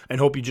posture, and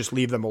hope you just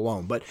leave them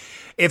alone. But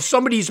if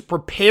somebody's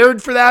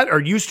prepared for that or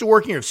used to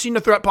working or have seen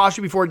the threat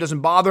posture before, it doesn't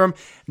bother them,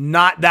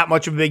 not that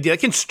much of a big deal. It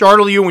can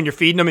startle you when you're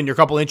feeding them and you're a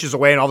couple inches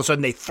away and all of a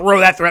sudden they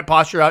throw that threat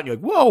posture out and you're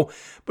like, whoa.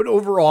 But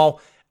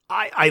overall,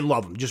 I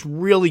love them. Just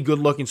really good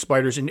looking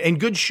spiders and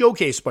good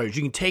showcase spiders.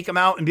 You can take them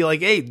out and be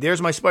like, hey,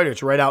 there's my spider.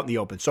 It's right out in the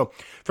open. So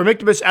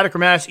Formictopus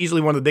atacromatus, easily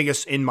one of the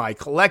biggest in my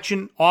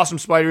collection. Awesome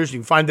spiders.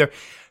 You can find they're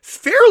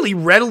fairly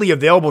readily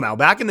available now.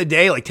 Back in the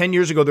day, like 10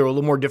 years ago, they were a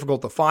little more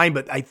difficult to find,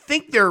 but I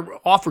think they're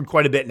offered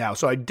quite a bit now.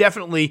 So I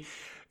definitely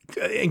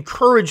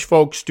encourage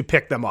folks to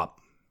pick them up.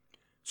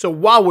 So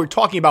while we're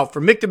talking about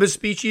Formictopus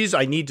species,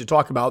 I need to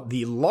talk about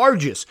the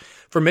largest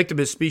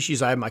Formictopus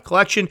species I have in my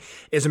collection.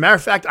 As a matter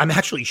of fact, I'm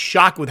actually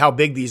shocked with how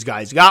big these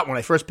guys got. When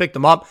I first picked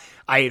them up,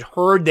 I had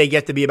heard they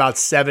get to be about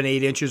 7,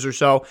 8 inches or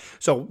so.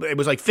 So it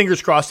was like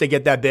fingers crossed they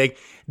get that big.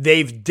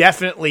 They've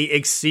definitely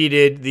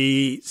exceeded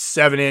the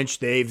 7-inch.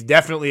 They've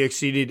definitely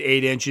exceeded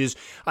 8 inches.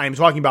 I am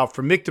talking about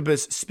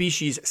Formictopus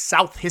species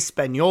South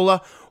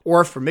Hispaniola,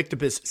 or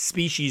Formictopus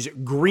species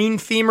green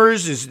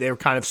femurs, is they're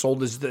kind of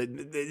sold as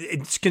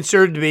it's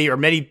considered to be, or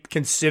many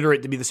consider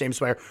it to be the same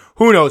spider.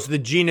 Who knows? The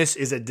genus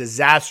is a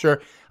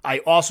disaster. I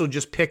also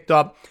just picked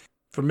up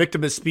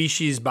Formictopus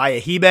species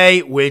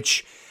Baiahibe,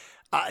 which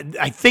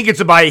I think it's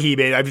a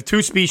Baiahibe. I have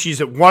 2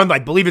 species. One, I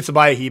believe it's a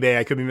Baiahibe.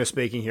 I could be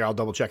misspeaking here. I'll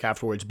double check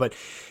afterwards. But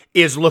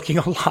is looking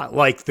a lot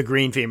like the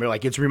green femur.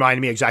 Like, it's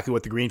reminding me exactly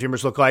what the green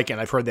femurs look like, and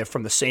I've heard they're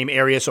from the same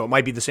area, so it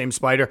might be the same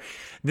spider.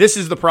 This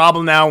is the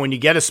problem now when you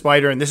get a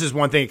spider, and this is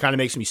one thing that kind of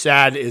makes me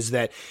sad, is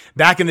that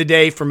back in the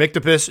day,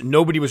 Formictopus,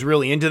 nobody was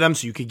really into them,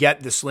 so you could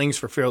get the slings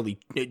for fairly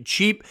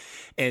cheap,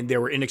 and they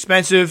were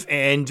inexpensive,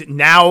 and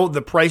now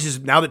the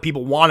prices, now that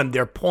people want them,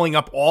 they're pulling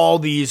up all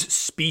these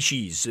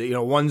species,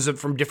 ones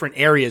from different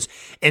areas,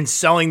 and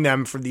selling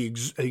them for the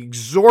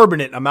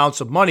exorbitant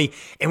amounts of money,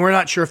 and we're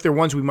not sure if they're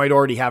ones we might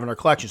already have in our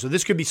collection. So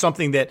this could be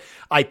something that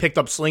I picked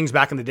up slings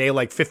back in the day,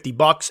 like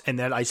 $50, and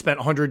then I spent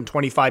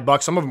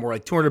 $125. Some of them were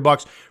like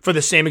 $200 for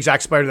the same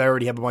exact spider that I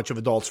already have a bunch of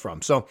adults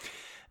from. So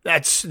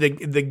that's the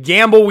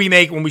gamble we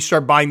make when we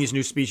start buying these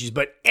new species.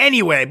 But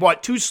anyway, I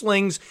bought 2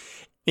 slings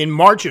in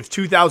March of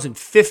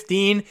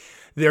 2015.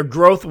 Their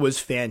growth was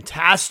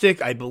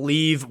fantastic. I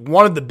believe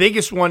one of the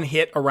biggest one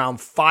hit around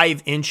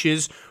 5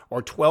 inches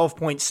or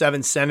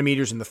 12.7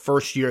 centimeters in the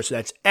first year. So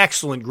that's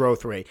excellent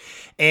growth rate.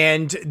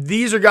 And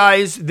these are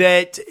guys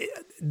that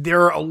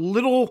they're a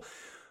little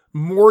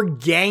more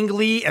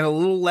gangly and a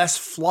little less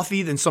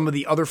fluffy than some of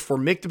the other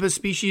Formictopus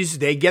species.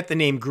 They get the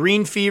name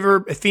green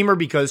femur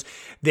because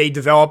they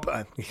develop,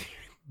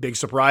 big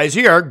surprise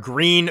here,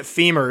 green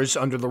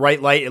femurs under the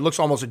right light. It looks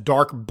almost a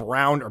dark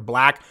brown or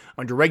black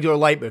under regular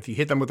light, but if you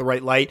hit them with the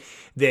right light,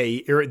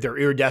 they're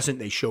iridescent.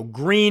 They show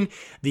green.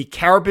 The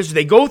carapace,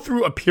 they go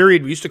through a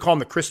period, we used to call them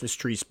the Christmas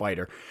tree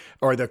spider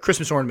or the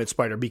Christmas ornament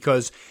spider,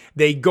 because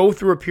they go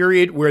through a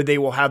period where they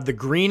will have the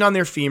green on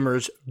their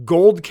femurs,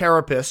 gold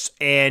carapace,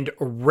 and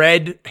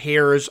red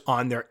hairs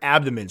on their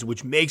abdomens,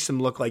 which makes them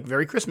look like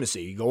very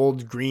Christmassy.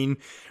 Gold, green,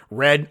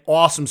 red,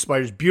 awesome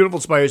spiders, beautiful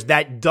spiders.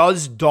 That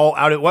does dull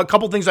out. A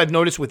couple things I've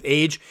noticed with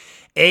age.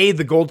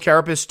 The gold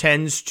carapace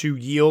tends to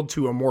yield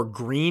to a more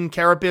green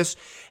carapace,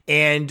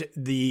 and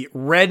the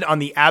red on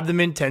the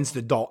abdomen tends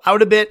to dull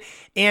out a bit,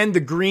 and the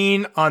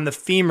green on the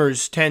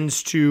femurs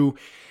tends to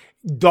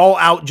dull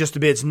out just a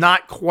bit. It's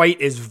not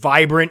quite as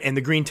vibrant, and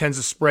the green tends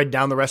to spread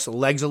down the rest of the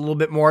legs a little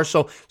bit more.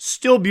 So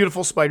still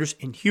beautiful spiders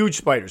and huge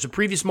spiders. The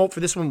previous molt for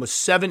this one was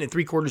 7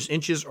 3/4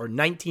 inches or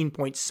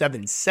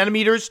 19.7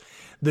 centimeters.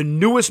 The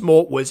newest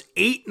molt was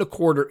 8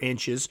 1/4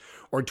 inches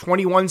or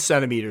 21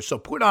 centimeters. So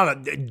put on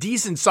a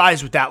decent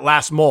size with that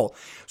last molt.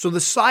 So the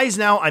size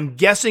now, I'm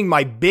guessing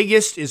my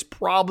biggest is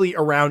probably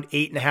around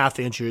 8.5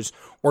 inches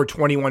or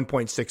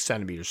 21.6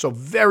 centimeters. So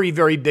very,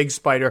 very big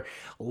spider.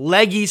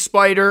 Leggy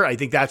spider. I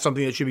think that's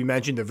something that should be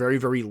mentioned. They're very,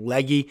 very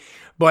leggy.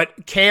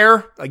 But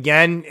care,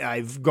 again,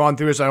 I've gone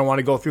through this. I don't want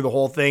to go through the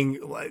whole thing,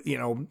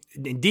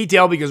 in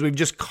detail because we've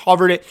just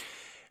covered it.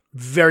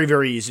 Very,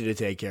 very easy to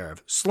take care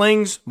of.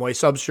 Slings,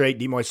 moist substrate,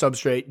 demoist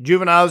substrate.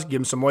 Juveniles,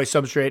 give them some moist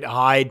substrate,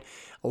 hide.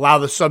 Allow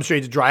the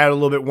substrate to dry out a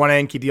little bit one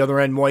end, keep the other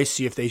end moist,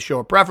 see if they show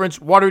a preference.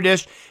 Water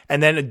dish.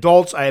 And then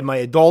adults, I have my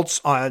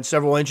adults on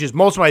several inches.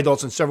 Most of my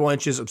adults on several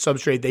inches of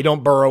substrate. They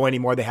don't burrow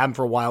anymore. They haven't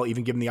for a while,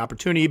 even give them the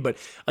opportunity. But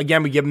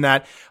again, we give them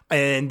that.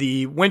 In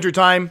the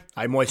wintertime,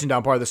 I moisten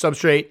down part of the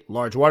substrate,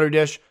 large water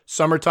dish.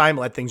 Summertime,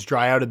 let things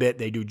dry out a bit.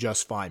 They do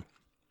just fine.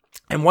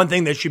 And one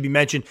thing that should be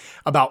mentioned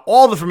about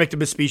all the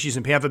Formictopus species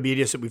and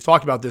Pamphibedius that we've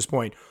talked about at this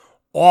point,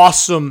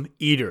 awesome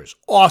eaters.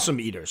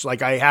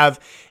 Like I have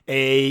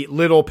a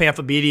little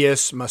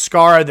Pamphibedius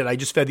mascara that I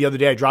just fed the other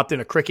day. I dropped in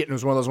a cricket and it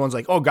was one of those ones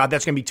like, oh God,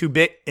 that's going to be too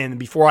big. And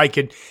before I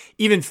could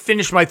even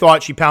finish my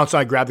thought, she pounced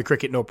on, grabbed the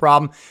cricket, no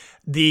problem.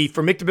 The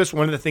Formictopus,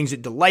 one of the things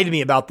that delighted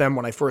me about them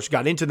when I first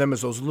got into them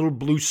is those little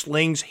blue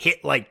slings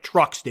hit like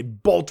trucks. They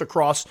bolt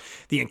across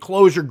the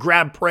enclosure,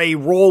 grab prey,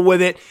 roll with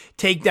it,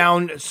 take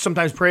down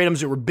sometimes prey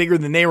items that were bigger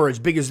than they were, as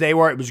big as they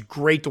were. It was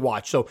great to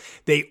watch. So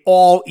they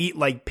all eat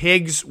like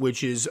pigs,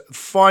 which is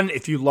fun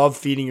if you love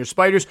feeding your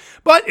spiders.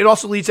 But it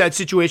also leads to that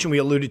situation we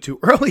alluded to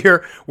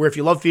earlier, where if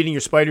you love feeding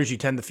your spiders, you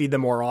tend to feed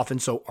them more often.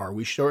 So are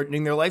we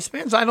shortening their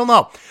lifespans? I don't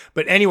know.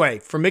 But anyway,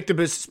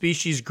 Formictopus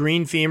species,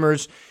 green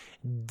femurs,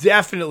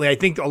 definitely, I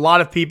think a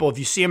lot of people, if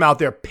you see them out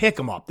there, pick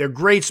them up. They're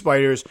great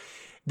spiders.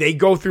 They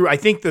go through, I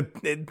think the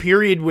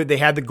period where they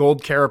had the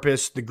gold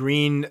carapace, the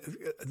green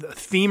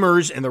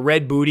femurs, and the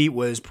red booty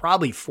was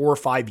probably 4 or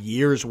 5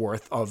 years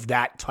worth of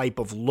that type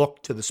of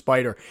look to the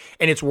spider,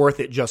 and it's worth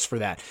it just for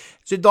that.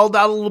 Is it dulled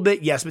out a little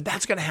bit? Yes, but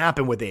that's going to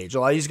happen with age.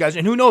 A lot of these guys,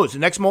 and who knows, the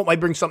next molt might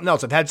bring something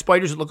else. I've had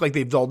spiders that look like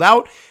they've dulled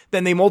out,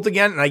 then they molt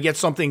again, and I get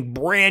something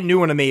brand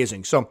new and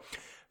amazing. So,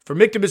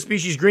 Formictopus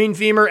species green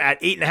femur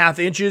at 8.5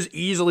 inches,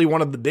 easily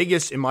one of the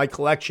biggest in my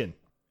collection.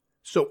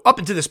 So up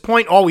until this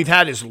point, all we've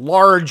had is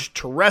large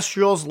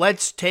terrestrials.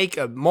 Let's take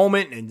a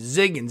moment and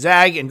zig and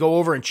zag and go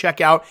over and check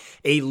out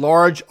a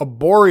large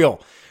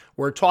arboreal.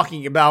 We're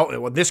talking about,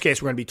 well, in this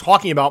case, we're going to be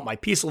talking about my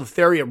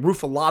Poecilotheria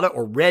rufilata,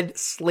 or red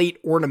slate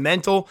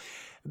ornamental.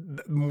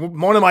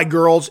 One of my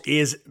girls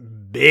is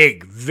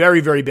big, very,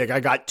 very big. I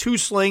got 2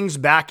 slings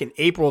back in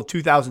April of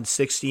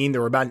 2016. They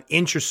were about an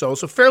inch or so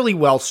fairly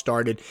well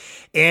started.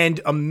 And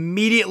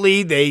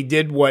immediately they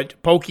did what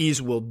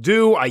pokies will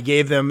do. I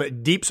gave them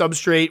deep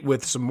substrate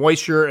with some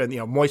moisture and,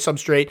 moist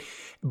substrate,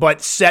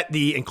 but set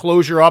the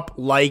enclosure up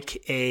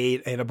like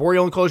an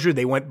arboreal enclosure.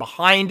 They went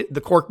behind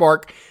the cork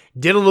bark,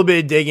 did a little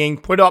bit of digging,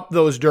 put up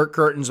those dirt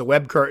curtains, the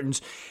web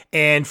curtains,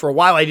 and for a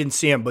while I didn't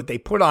see them, but they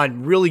put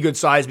on really good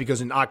size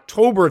because in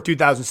October of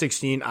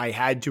 2016, I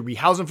had to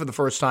rehouse them for the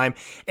first time,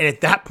 and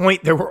at that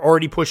point, they were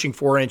already pushing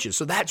 4 inches.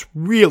 So that's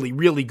really,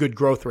 really good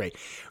growth rate.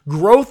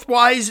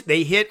 Growth-wise,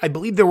 they hit, I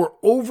believe there were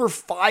over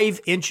 5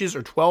 inches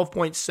or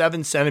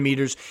 12.7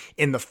 centimeters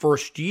in the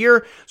first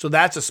year. So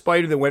that's a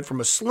spider that went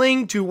from a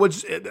sling to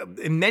what's,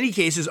 in many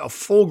cases, a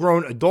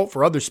full-grown adult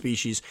for other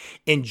species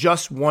in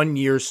just 1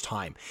 year's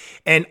time.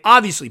 And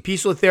obviously,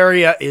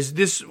 Poecilotheria is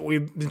this,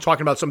 we've been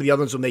talking about some of the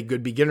others will make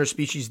good beginner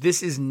species.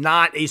 This is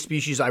not a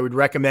species I would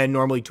recommend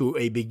normally to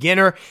a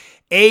beginner.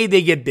 A,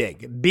 they get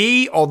big.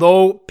 B,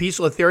 although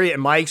Poecilotheria, in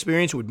my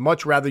experience, would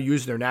much rather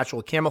use their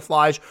natural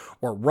camouflage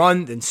or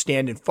run than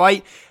stand and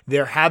fight,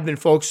 there have been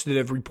folks that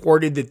have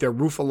reported that their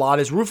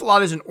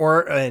rufilatas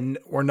and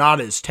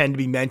ornatas tend to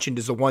be mentioned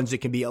as the ones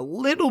that can be a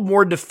little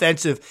more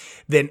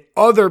defensive than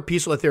other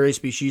Poecilotheria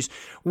species,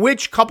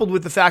 which, coupled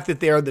with the fact that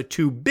they are the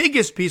 2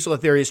 biggest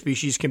Poecilotheria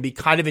species, can be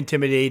kind of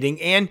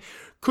intimidating and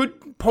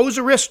could pose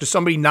a risk to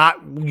somebody not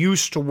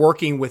used to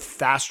working with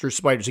faster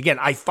spiders. Again,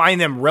 I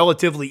find them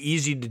relatively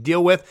easy to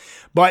deal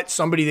with, but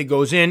somebody that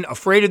goes in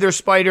afraid of their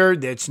spider,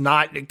 that's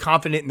not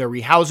confident in their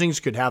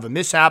rehousings, could have a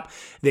mishap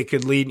that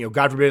could lead,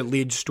 God forbid it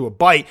leads to a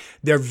bite.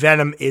 Their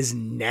venom is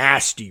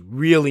nasty,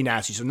 really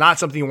nasty. So not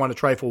something you want to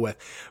trifle with.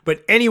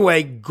 But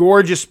anyway,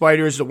 gorgeous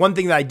spiders. The one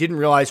thing that I didn't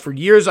realize for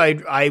years,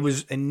 I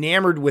was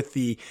enamored with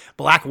the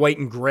black, white,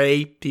 and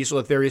gray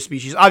Poecilotheria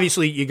species.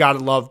 Obviously, you got to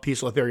love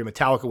Poecilotheria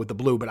metallica with the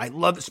blue, but I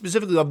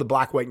specifically love the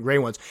black, white, and gray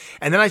ones.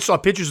 And then I saw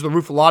pictures of the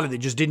rufilata that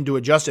just didn't do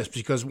it justice,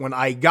 because when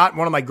I got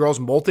one of my girls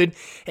molted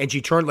and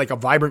she turned like a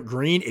vibrant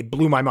green, it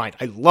blew my mind.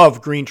 I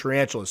love green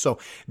tarantulas. So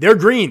they're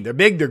green. They're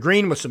big. They're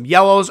green with some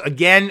yellows.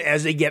 Again,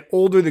 as they get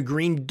older, the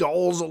green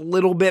dulls a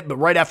little bit, but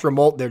right after a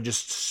molt, they're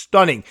just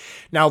stunning.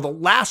 Now, the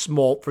last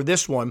molt for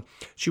this one,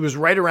 she was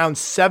right around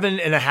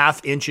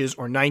 7.5 inches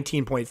or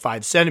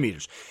 19.5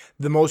 centimeters.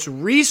 The most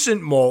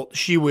recent molt,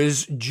 she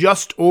was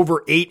just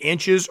over 8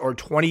 inches or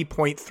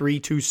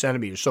 20.32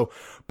 centimeters. So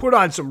put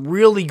on some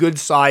really good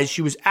size.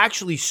 She was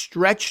actually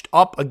stretched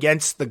up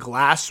against the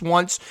glass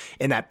once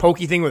in that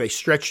pokey thing where they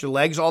stretch the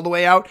legs all the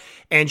way out.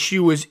 And she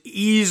was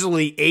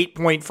easily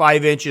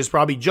 8.5 inches,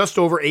 probably just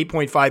over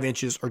 8.5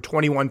 inches or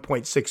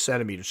 21.6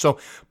 centimeters. So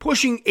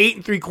pushing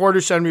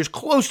 8.75 centimeters,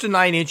 close to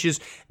 9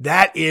 inches.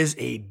 That is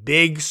a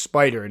big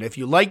spider. And if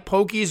you like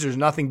pokies, there's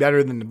nothing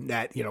better than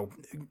that,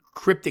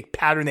 cryptic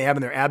pattern they have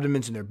in their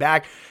abdomens and their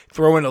back.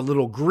 Throw in a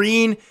little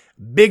green,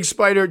 big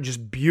spider,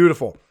 just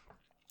beautiful.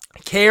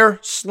 Care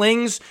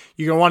slings,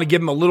 you're going to want to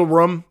give them a little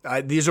room.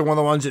 These are one of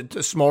the ones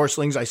that smaller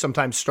slings I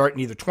sometimes start in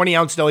either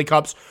 20-ounce deli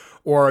cups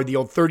or the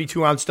old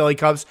 32-ounce deli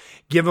cups.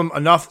 Give them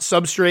enough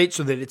substrate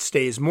so that it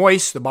stays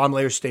moist, the bottom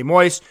layers stay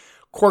moist.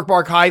 Cork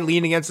bark high,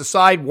 lean against the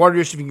side. Water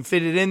dish if you can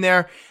fit it in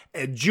there.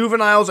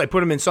 Juveniles, I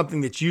put them in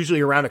something that's usually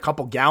around a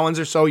couple gallons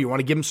or so. You want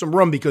to give them some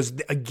room because,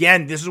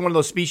 again, this is one of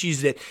those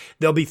species that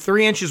they'll be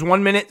 3 inches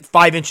 1 minute,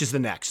 5 inches the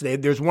next.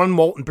 There's one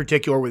molt in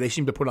particular where they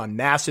seem to put on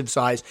massive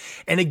size.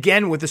 And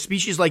again, with a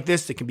species like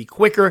this that can be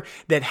quicker,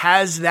 that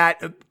has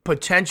that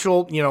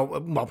potential,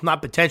 well,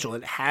 not potential,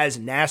 it has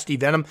nasty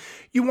venom,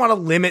 you want to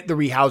limit the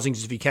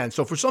rehousings if you can.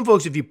 So for some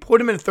folks, if you put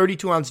them in a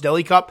 32-ounce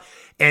deli cup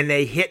and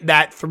they hit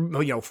that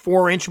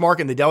 4-inch mark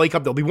in the deli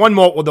cup, there'll be one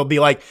molt where they'll be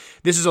like,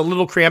 this is a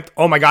little cramped.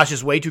 Oh my gosh,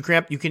 it's way too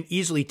cramped. You can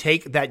easily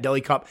take that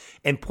deli cup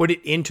and put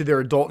it into their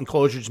adult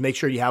enclosures. Make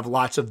sure you have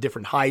lots of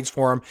different hides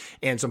for them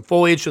and some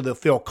foliage so they'll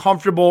feel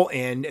comfortable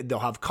and they'll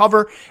have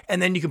cover. And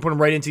then you can put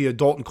them right into the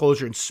adult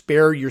enclosure and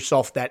spare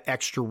yourself that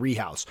extra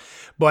rehouse.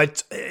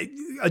 But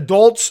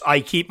adults,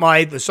 I keep the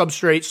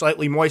substrate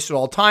slightly moist at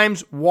all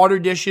times. Water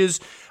dishes,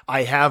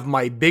 I have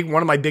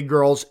one of my big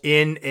girls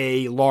in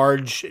a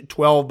large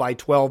 12 by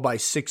 12 by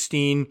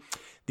 16,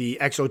 the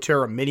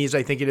Exoterra Minis,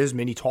 I think it is,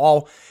 mini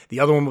tall. The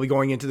other one will be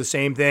going into the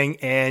same thing.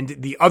 And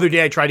the other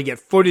day I tried to get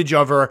footage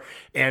of her,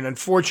 and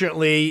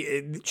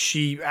unfortunately,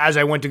 as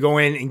I went to go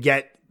in and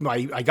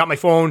I got my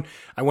phone,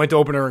 I went to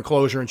open her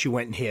enclosure, and she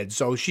went and hid.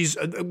 So she's,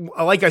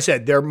 like I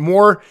said, they're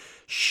more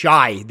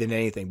shy than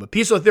anything. But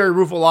Poecilotheria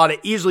rufulata,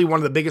 easily one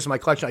of the biggest in my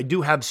collection. I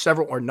do have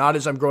several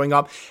ornatas I'm growing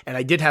up, and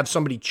I did have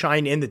somebody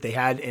chime in that they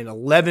had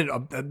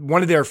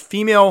one of their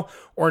female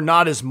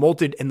ornatas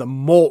molted, and the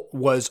molt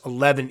was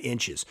 11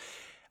 inches.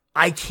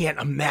 I can't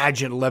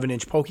imagine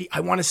 11-inch pokey. I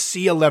want to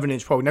see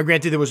 11-inch pokey. Now,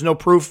 granted, there was no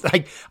proof.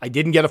 I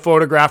didn't get a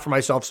photograph for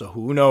myself, so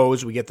who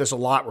knows? We get this a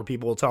lot where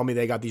people will tell me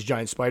they got these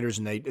giant spiders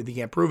and they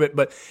can't prove it.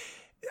 But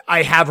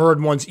I have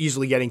heard one's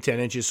easily getting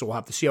 10 inches, so we'll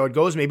have to see how it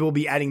goes. Maybe we'll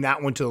be adding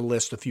that one to the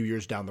list a few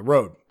years down the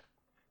road.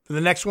 For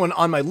the next one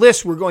on my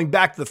list, we're going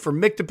back to the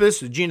Phormictopus,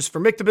 the genus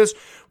Phormictopus.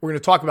 We're going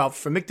to talk about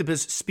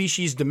Phormictopus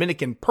species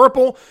Dominican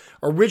purple,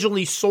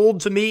 originally sold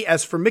to me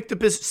as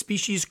Phormictopus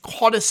species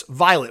Cautis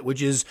violet,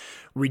 which is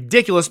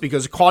ridiculous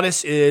because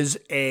Cautis is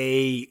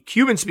a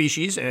Cuban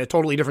species and a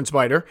totally different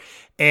spider.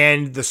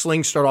 And the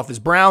slings start off as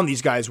brown.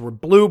 These guys were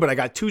blue, but I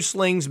got 2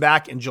 slings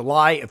back in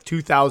July of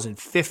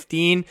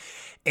 2015.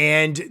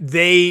 And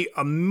they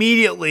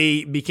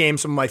immediately became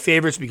some of my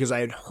favorites because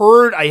I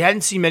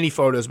hadn't seen many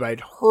photos, but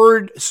I'd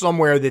heard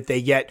somewhere that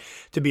they get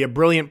to be a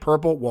brilliant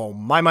purple. Well,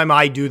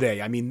 my, do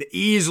they. I mean,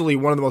 easily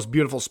one of the most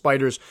beautiful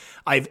spiders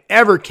I've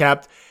ever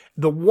kept.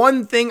 The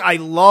one thing I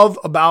love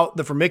about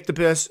the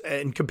Phormictopus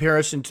in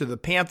comparison to the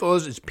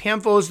Panthos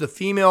is the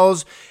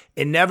females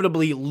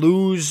inevitably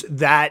lose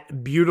the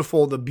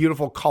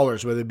beautiful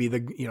colors, whether it be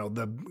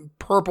the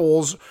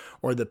purples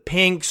or the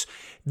pinks.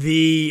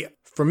 The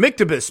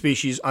Phormictopus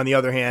species, on the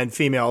other hand,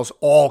 females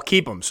all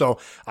keep them. So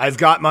I've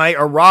got my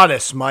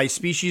Aratus, my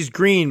species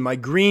green, my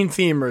green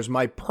femurs,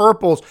 my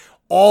purples.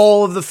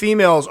 All of the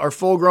females are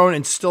full grown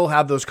and still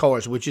have those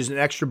colors, which is an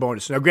extra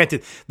bonus. Now,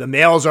 granted, the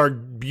males are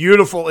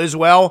beautiful as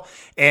well.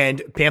 And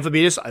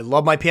Pamphobetus, I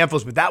love my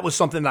Panthos, but that was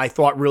something that I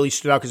thought really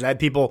stood out because I had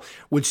people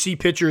would see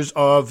pictures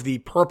of the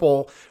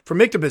purple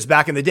Phormictopus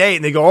back in the day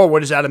and they go, oh,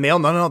 what is that, a male?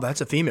 No,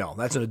 that's a female.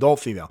 That's an adult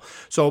female.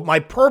 So my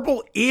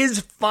purple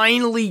is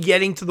finally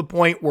getting to the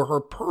point where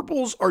her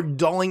purples are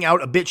dulling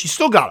out a bit. She's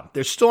still got them.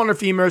 They're still on her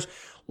femurs.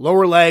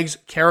 Lower legs,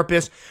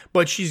 carapace,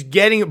 but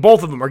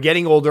both of them are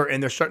getting older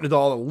and they're starting to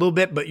dull a little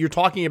bit, but you're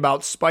talking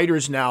about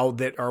spiders now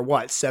that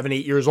are 7,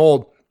 8 years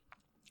old.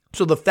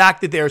 So the fact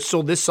that they're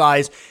still this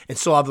size and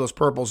still have those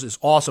purples is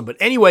awesome. But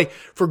anyway,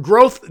 for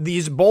growth,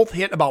 these both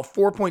hit about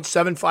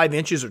 4.75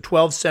 inches or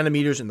 12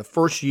 centimeters in the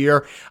first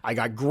year. I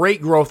got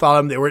great growth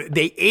on them.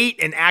 They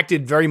ate and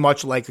acted very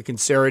much like a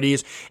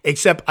Cancerides,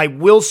 except I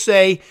will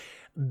say,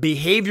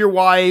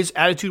 behavior-wise,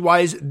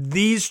 attitude-wise,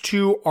 these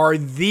two are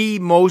the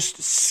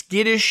most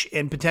skittish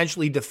and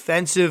potentially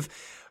defensive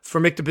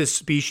Phormictopus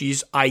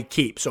species I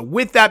keep. So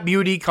with that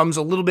beauty comes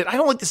a little bit, I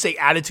don't like to say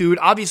attitude.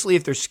 Obviously,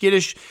 if they're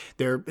skittish,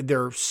 they're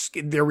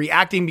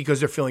reacting because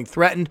they're feeling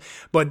threatened,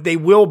 but they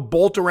will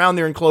bolt around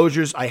their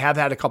enclosures. I have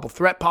had a couple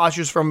threat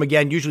postures from them,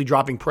 again, usually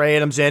dropping prey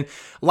items in.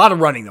 A lot of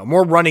running, though,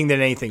 more running than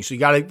anything. So you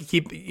got to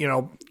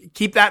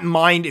keep that in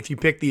mind if you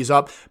pick these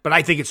up, but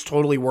I think it's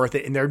totally worth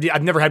it. And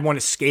I've never had one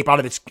escape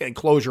out of its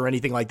enclosure or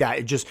anything like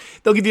that.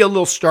 They'll give you a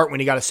little start when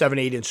you got a 7,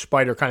 8 inch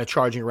spider kind of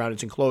charging around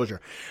its enclosure.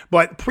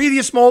 But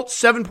previous molt,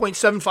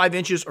 7.75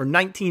 inches or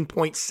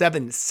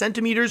 19.7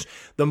 centimeters.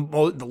 The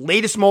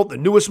latest molt, the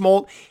newest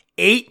molt,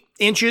 8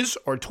 inches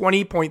or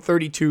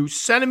 20.32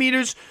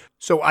 centimeters.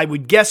 So I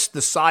would guess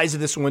the size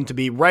of this one to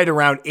be right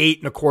around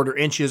 8.25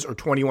 inches or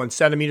 21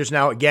 centimeters.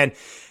 Now, again,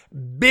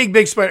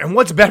 big spider. And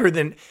what's better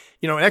than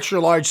an extra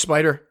large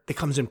spider that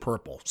comes in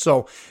purple?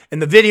 So in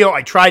the video,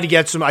 I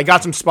got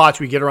some spots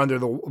where you get her under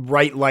the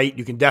right light.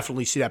 You can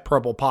definitely see that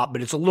purple pop,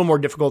 but it's a little more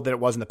difficult than it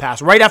was in the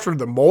past. Right after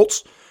the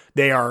molts,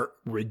 They are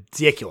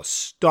ridiculous,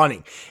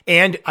 stunning.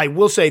 And I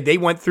will say they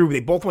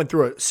both went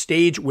through a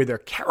stage where their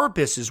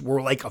carapaces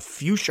were like a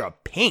fuchsia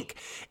pink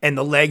and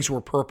the legs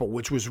were purple,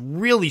 which was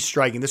really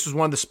striking. This was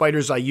one of the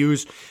spiders I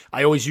use.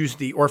 I always use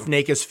the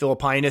Orphanacus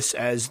philippinus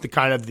as the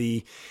kind of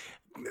the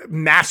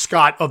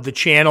mascot of the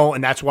channel,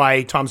 and that's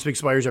why Tom's Big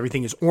Spiders,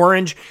 everything is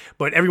orange.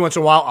 But every once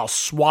in a while, I'll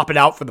swap it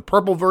out for the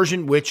purple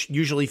version, which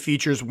usually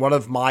features one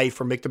of my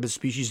Formictopus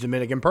species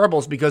Dominican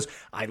purples, because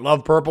I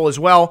love purple as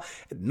well.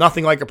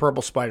 Nothing like a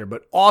purple spider,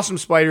 but awesome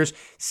spiders.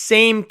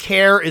 Same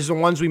care as the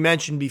ones we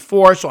mentioned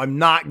before, so I'm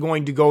not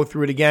going to go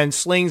through it again.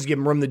 Slings, give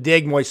them room to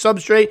dig, moist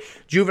substrate.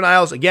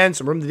 Juveniles, again,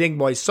 some room to dig,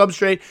 moist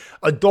substrate.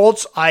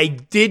 Adults, I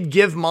did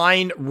give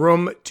mine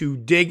room to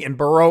dig and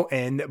burrow,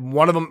 and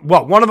one of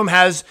them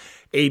has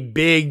a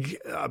big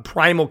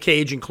primal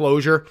cage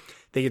enclosure.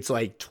 I think it's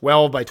like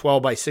 12 by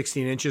 12 by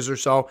 16 inches or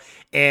so.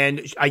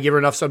 And I give her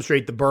enough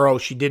substrate to burrow.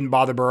 She didn't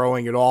bother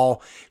burrowing at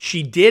all.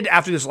 She did,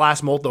 after this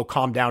last molt, though,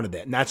 calm down a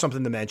bit. And that's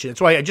something to mention. That's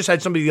why I just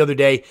had somebody the other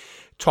day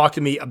talk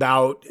to me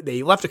about,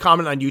 they left a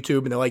comment on YouTube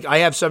and they're like, I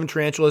have 7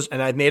 tarantulas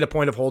and I've made a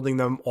point of holding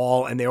them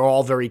all and they're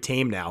all very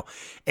tame now.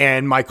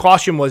 And my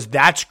caution was,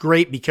 that's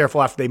great. Be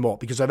careful after they molt,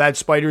 because I've had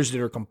spiders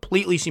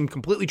that seem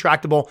completely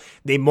tractable.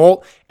 They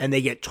molt and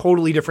they get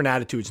totally different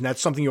attitudes. And that's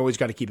something you always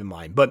got to keep in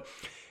mind. But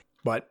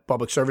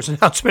public service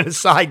announcement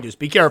aside, just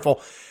be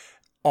careful.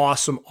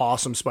 Awesome,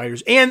 awesome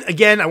spiders. And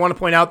again, I want to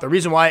point out the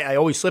reason why I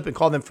always slip and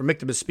call them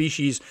Formictopus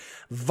species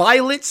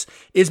violets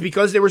is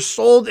because they were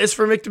sold as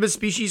Formictopus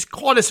species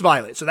caudus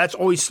violet. So that's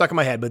always stuck in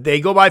my head. But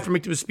they go by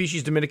Formictopus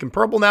species Dominican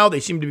purple now. They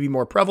seem to be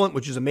more prevalent,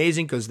 which is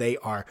amazing because they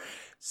are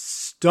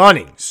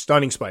stunning,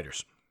 stunning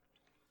spiders.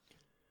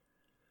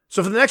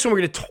 So for the next one,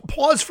 we're going to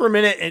pause for a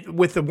minute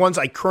with the ones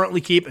I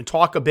currently keep and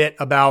talk a bit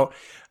about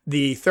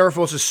the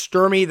Theraphosis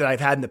sturmi that I've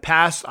had in the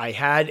past. I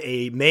had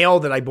a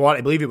male that I bought.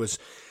 I believe it was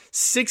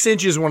 6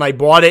 inches when I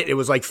bought it. It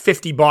was like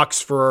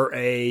 $50 for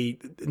a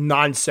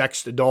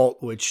non-sexed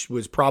adult, which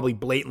was probably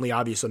blatantly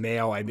obvious a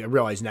male. I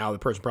realize now the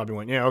person probably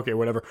went, yeah, okay,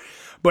 whatever.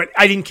 But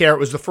I didn't care. It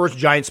was the first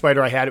giant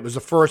spider I had. It was the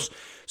first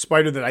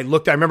spider that I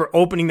looked at. I remember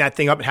opening that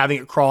thing up and having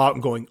it crawl out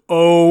and going,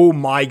 oh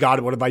my God,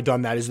 what have I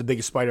done? That is the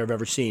biggest spider I've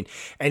ever seen.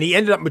 And he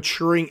ended up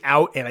maturing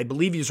out, and I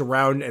believe he's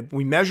around,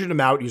 we measured him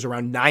out, he was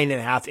around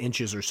 9.5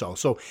 inches or so.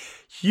 So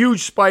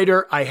huge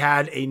spider. I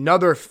had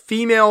another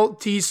male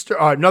T.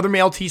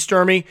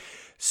 sturmi.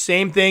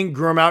 Same thing,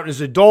 grew him out as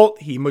an adult.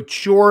 He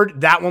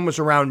matured. That one was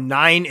around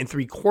 9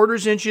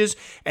 3/4 inches.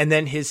 And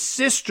then his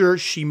sister,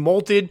 she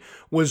molted,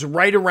 was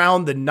right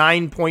around the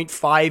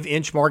 9.5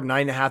 inch mark,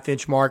 9.5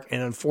 inch mark.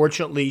 And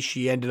unfortunately,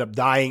 she ended up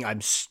dying.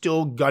 I'm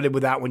still gutted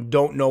with that one.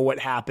 Don't know what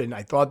happened.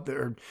 I thought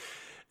her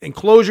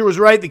enclosure was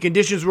right. The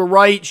conditions were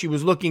right. She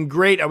was looking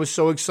great. I was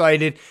so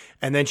excited.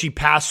 And then she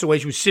passed away.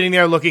 She was sitting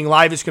there looking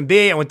live as can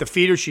be. I went to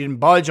feed her. She didn't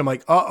budge. I'm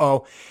like,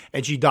 uh-oh.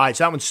 And she died.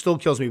 So that one still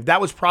kills me.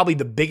 That was probably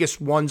the biggest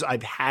ones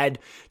I've had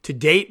to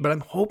date, but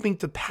I'm hoping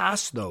to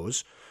pass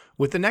those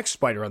with the next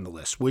spider on the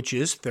list, which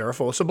is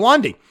Theraphosa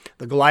blondi,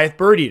 the Goliath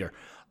bird eater.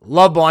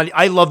 Love blondi.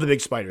 I love the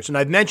big spiders. And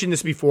I've mentioned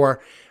this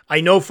before.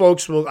 I know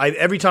folks will,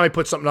 every time I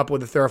put something up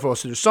with a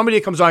Theraphosa, there's somebody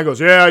that comes on and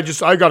goes, yeah,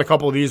 I got a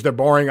couple of these. They're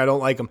boring. I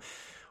don't like them.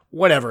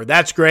 Whatever.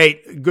 That's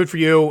great. Good for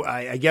you.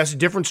 I guess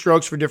different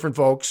strokes for different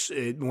folks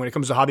when it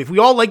comes to hobby. If we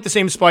all like the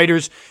same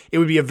spiders, it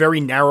would be a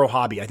very narrow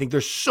hobby. I think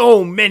there's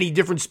so many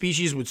different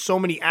species with so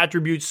many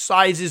attributes,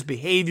 sizes,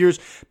 behaviors,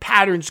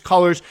 patterns,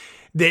 colors,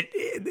 that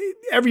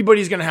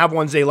everybody's going to have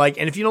ones they like.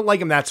 And if you don't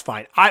like them, that's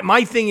fine.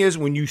 My thing is,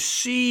 when you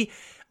see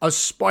a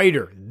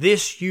spider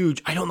this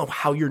huge, I don't know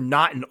how you're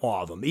not in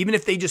awe of them. Even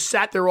if they just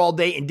sat there all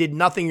day and did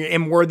nothing,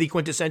 and were the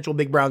quintessential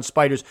big brown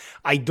spiders,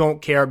 I don't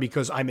care,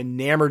 because I'm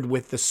enamored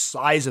with the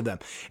size of them.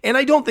 And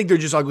I don't think they're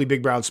just ugly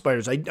big brown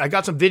spiders. I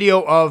got some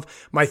video of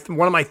one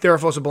of my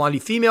Theraphosa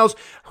blondi females.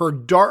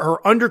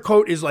 Her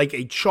undercoat is like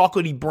a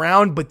chocolatey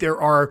brown, but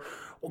there are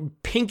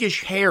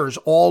pinkish hairs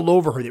all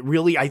over her that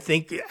really, I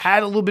think,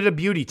 had a little bit of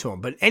beauty to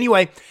them. But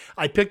anyway,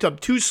 I picked up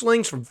 2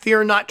 slings from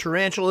Fear Not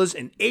Tarantulas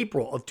in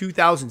April of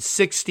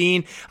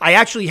 2016. I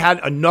actually had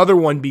another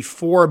one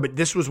before, but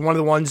this was one of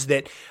the ones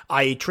that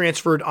I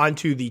transferred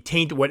onto the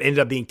what ended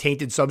up being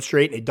tainted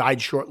substrate. It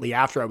died shortly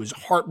after. I was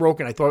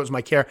heartbroken. I thought it was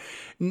my care.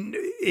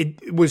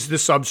 It was the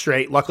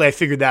substrate. Luckily, I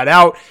figured that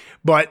out.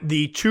 But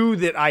the 2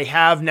 that I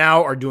have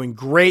now are doing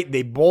great.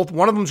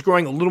 One of them's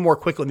growing a little more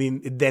quickly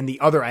than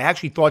the other. I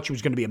actually thought she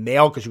was going to be a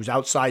male because she was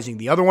outsizing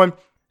the other one.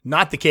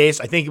 Not the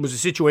case. I think it was a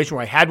situation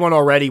where I had one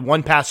already.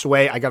 One passed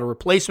away. I got a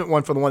replacement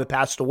one for the one that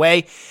passed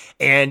away.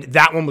 And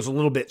that one was a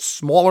little bit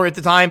smaller at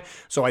the time.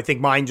 So I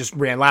think mine just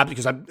ran laps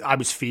because I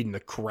was feeding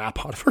the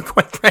crap out of her,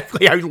 quite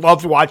frankly. I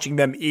loved watching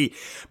them eat.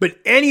 But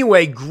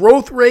anyway,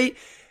 growth rate,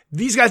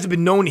 these guys have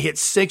been known to hit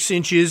 6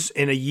 inches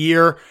in a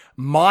year.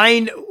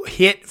 Mine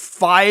hit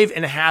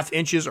 5.5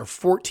 inches or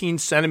 14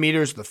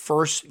 centimeters the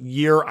first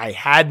year I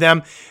had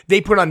them. They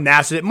put on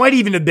massive. It might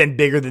even have been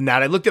bigger than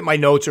that. I looked at my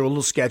notes. They're a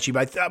little sketchy,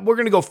 but I thought we're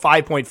going to go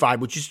 5.5,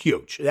 which is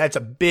huge. That's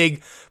a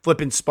big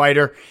flipping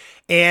spider.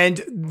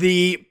 And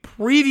the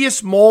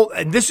previous molt,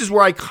 and this is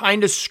where I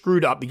kind of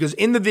screwed up, because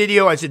in the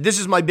video I said, this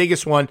is my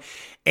biggest one,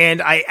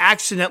 and I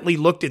accidentally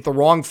looked at the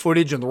wrong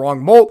footage and the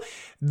wrong molt.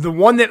 The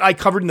one that I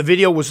covered in the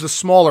video was the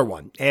smaller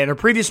one, and her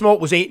previous molt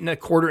was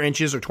 8¼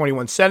 inches or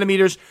 21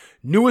 centimeters.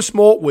 Newest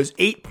molt was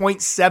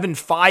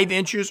 8.75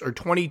 inches or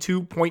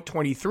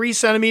 22.23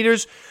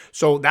 centimeters.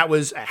 So that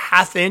was a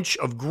 ½ inch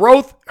of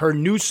growth. Her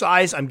new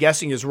size, I'm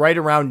guessing, is right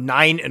around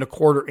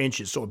 9¼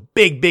 inches. So a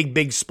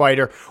big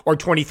spider, or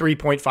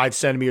 23.5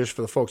 centimeters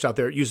for the folks out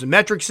there that use the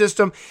metric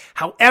system.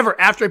 However,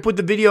 after I put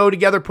the video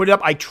together, put it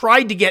up, I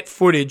tried to get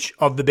footage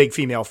of the big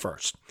female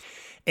first.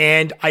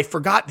 And I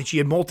forgot that she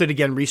had molted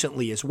again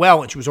recently as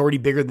well, and she was already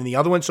bigger than the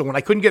other one. So when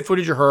I couldn't get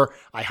footage of her,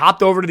 I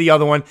hopped over to the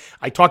other one.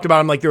 I talked about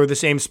them like they were the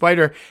same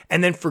spider,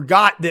 and then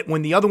forgot that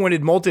when the other one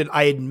had molted,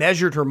 I had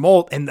measured her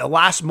molt, and the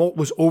last molt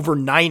was over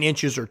 9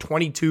 inches or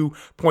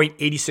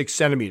 22.86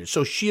 centimeters.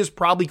 So she is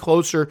probably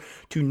closer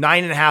to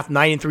 9.5,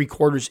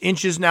 9¾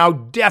 inches now,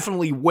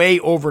 definitely way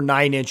over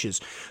 9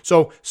 inches.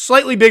 So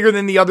slightly bigger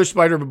than the other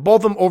spider, but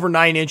both of them over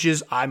 9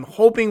 inches. I'm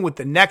hoping with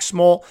the next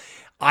molt,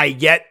 I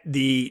get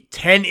the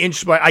 10-inch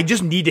spider. I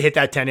just need to hit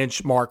that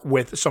 10-inch mark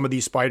with some of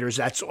these spiders.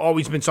 That's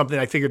always been something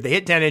I figured. If they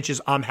hit 10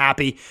 inches, I'm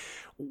happy.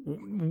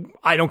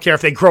 I don't care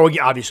if they grow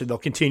again. Obviously, they'll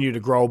continue to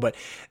grow, but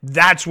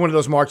that's one of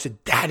those marks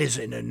that is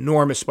an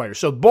enormous spider.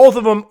 So both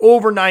of them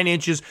over 9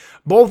 inches,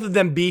 both of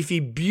them beefy,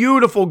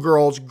 beautiful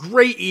girls,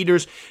 great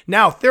eaters.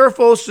 Now,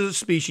 Theraphosa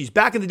species.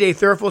 Back in the day,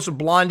 Theraphosa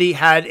blondie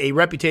had a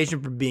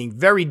reputation for being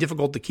very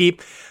difficult to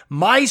keep.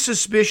 My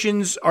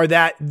suspicions are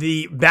that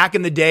back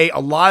in the day, a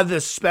lot of the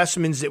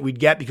specimens that we'd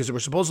get, because they were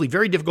supposedly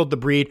very difficult to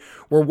breed,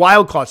 were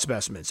wild-caught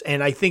specimens.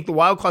 And I think the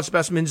wild-caught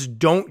specimens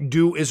don't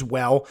do as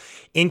well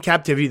in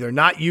captivity. They're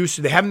not used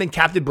to, they haven't been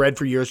captive bred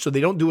for years, so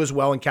they don't do as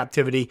well in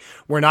captivity.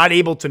 We're not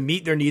able to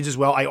meet their needs as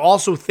well. I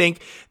also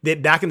think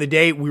that back in the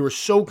day, we were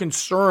so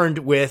concerned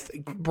with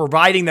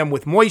providing them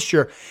with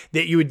moisture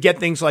that you would get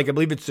things like, I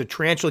believe it's the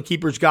Tarantula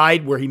Keeper's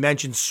Guide, where he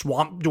mentions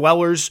swamp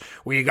dwellers,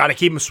 where you got to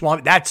keep them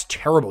swampy. That's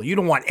terrible. You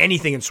don't want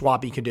anything in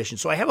swampy conditions.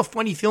 So I have a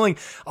funny feeling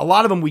a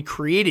lot of them, we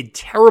created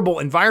terrible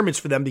environments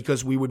for them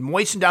because we would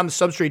moisten down the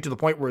substrate to the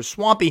point where it's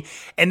swampy,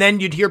 and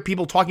then you'd hear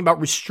people talking about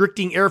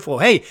restricting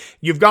airflow. Hey,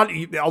 you've got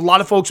a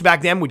lot of folks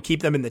back then would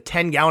keep them in the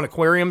 10-gallon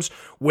aquariums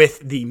with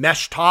the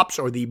mesh tops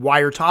or the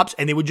wire tops,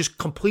 and they would just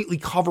completely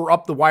cover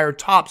up the wire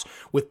tops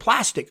with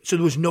plastic, so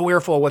there was no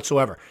airflow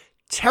whatsoever.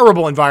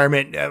 Terrible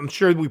environment. I'm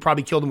sure we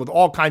probably killed them with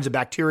all kinds of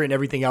bacteria and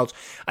everything else.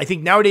 I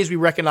think nowadays we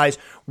recognize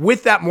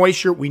with that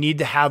moisture, we need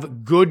to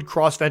have good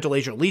cross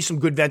ventilation, at least some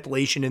good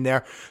ventilation in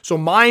there. So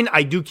mine,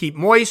 I do keep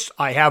moist.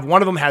 I have,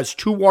 one of them has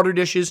 2 water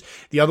dishes.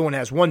 The other one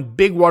has 1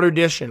 big water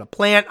dish and a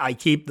plant. I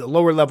keep the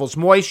lower levels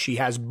moist. She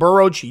has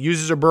burrowed. She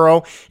uses her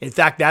burrow. In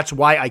fact, that's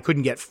why I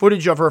couldn't get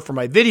footage of her for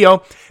my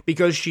video,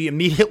 because she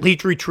immediately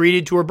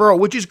retreated to her burrow,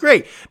 which is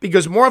great,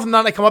 because more often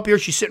than not, I come up here,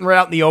 she's sitting right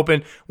out in the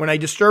open. When I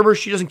disturb her,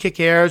 she doesn't kick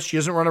hairs.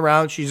 She doesn't run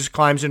around. She just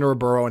climbs into her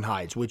burrow and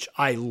hides, which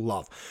I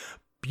love.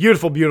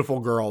 Beautiful, beautiful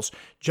girls,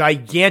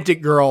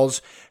 gigantic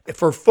girls.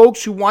 For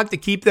folks who want to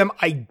keep them,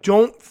 I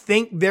don't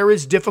think they're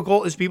as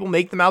difficult as people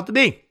make them out to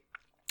be.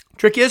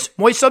 Trick is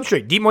moist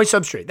substrate, deep moist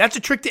substrate. That's a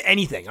trick to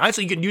anything.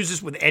 Honestly, you can use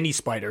this with any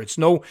spider. It's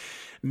no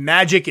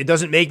magic. It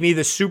doesn't make me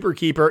the super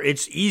keeper.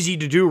 It's easy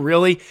to do,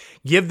 really.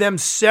 Give them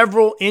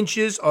several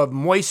inches of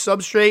moist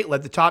substrate.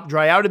 Let the top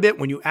dry out a bit.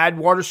 When you add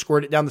water,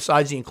 squirt it down the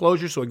sides of the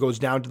enclosure so it goes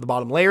down to the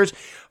bottom layers.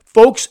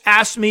 Folks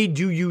ask me,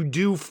 do you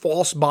do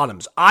false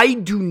bottoms? I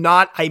do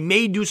not. I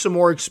may do some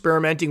more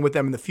experimenting with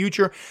them in the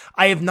future.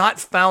 I have not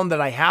found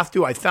that I have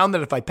to. I found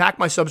that if I pack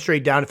my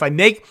substrate down, if I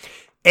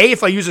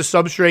use a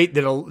substrate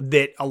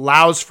that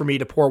allows for me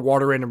to pour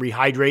water in and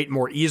rehydrate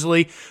more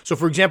easily. So,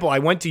 for example, I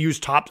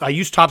used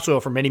topsoil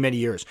for many, many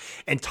years.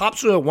 And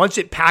topsoil, once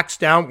it packs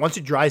down, once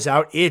it dries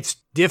out, it's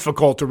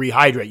difficult to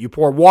rehydrate. You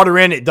pour water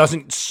in, it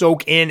doesn't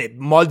soak in, it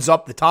muds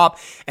up the top.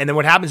 And then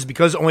what happens is,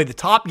 because only the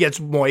top gets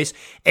moist,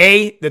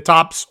 A, the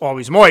top's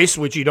always moist,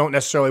 which you don't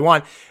necessarily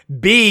want.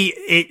 B,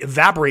 it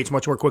evaporates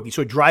much more quickly,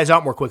 so it dries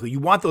out more quickly. You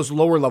want those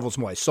lower levels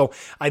moist. So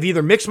I've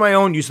either mixed my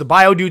own, used the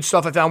BioDude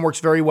stuff I found works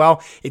very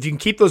well. If you can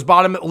keep those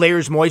bottom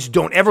layers moist,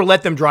 don't ever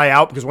let them dry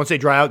out, because once they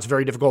dry out, it's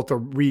very difficult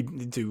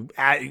to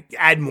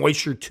add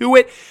moisture to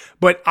it.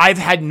 But I've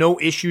had no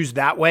issues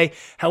that way.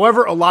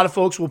 However, a lot of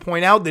folks will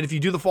point out that if you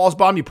do the false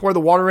bottom, you pour the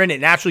water in,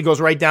 it naturally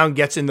goes right down,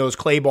 gets in those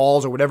clay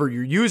balls or whatever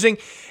you're using,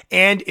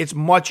 and it's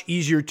much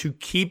easier to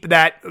keep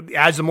that.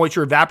 As the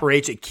moisture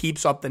evaporates, it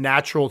keeps up the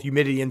natural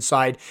humidity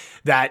inside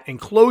that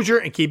enclosure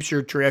and keeps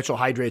your tarantula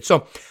hydrated.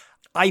 So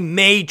I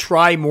may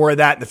try more of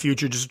that in the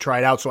future just to try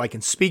it out so I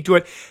can speak to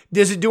it.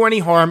 Does it do any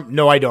harm?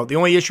 No, I don't. The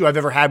only issue I've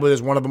ever had with it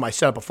is one of them, I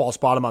set up a false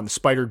bottom on the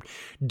spider,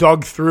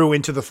 dug through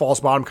into the false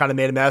bottom, kind of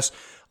made a mess.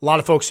 A lot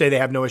of folks say they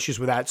have no issues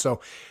with that. So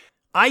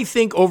I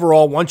think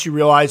overall, once you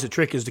realize the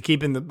trick is to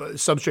keeping the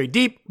substrate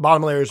deep,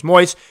 bottom layer is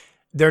moist,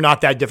 they're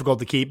not that difficult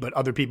to keep, but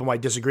other people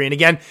might disagree. And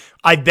again,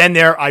 I've been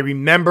there. I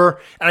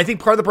remember. And I think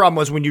part of the problem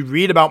was when you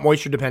read about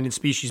moisture-dependent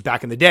species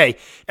back in the day,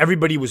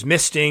 everybody was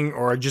misting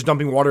or just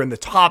dumping water in the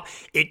top.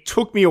 It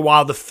took me a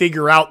while to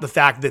figure out the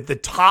fact that the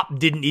top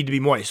didn't need to be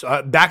moist.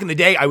 Back in the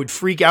day, I would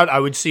freak out. I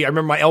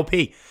remember my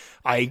LP.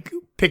 I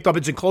picked up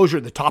its enclosure.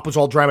 The top was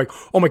all dry. I'm like,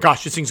 oh my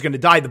gosh, this thing's going to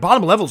die. The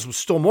bottom levels was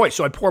still moist.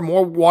 So I'd pour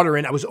more water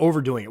in. I was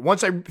overdoing it.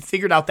 Once I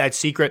figured out that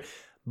secret,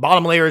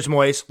 bottom layer is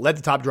moist, let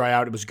the top dry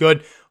out. It was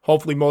good.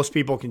 Hopefully most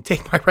people can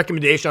take my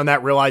recommendation on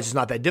that, realize it's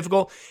not that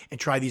difficult, and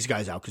try these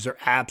guys out because they're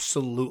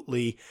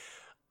absolutely,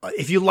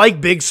 if you like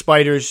big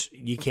spiders,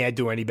 you can't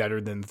do any better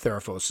than the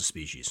Theraphosa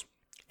species.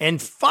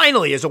 And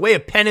finally, as a way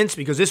of penance,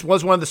 because this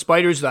was one of the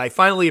spiders that I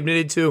finally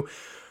admitted to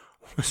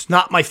was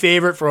not my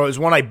favorite, it was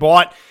one I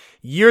bought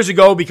years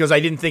ago because I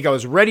didn't think I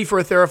was ready for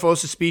a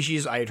Theraphosa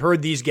species. I had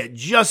heard these get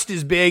just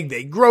as big.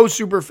 They grow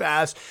super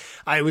fast.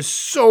 I was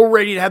so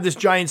ready to have this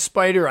giant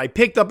spider. I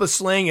picked up a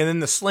sling, and then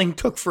the sling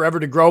took forever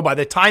to grow. By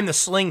the time the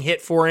sling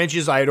hit 4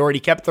 inches, I had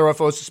already kept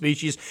Theraphosa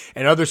species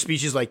and other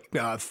species like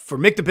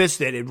Formictopus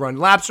that had run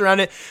laps around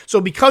it. So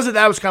because of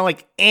that, I was kind of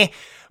like, eh.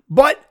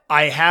 But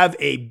I have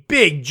a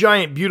big,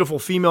 giant, beautiful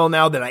female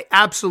now that I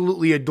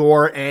absolutely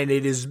adore, and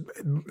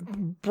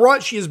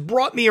she has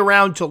brought me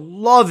around to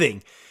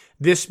loving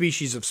this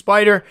species of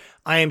spider.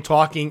 I am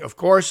talking, of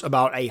course,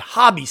 about a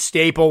hobby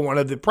staple,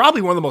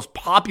 probably one of the most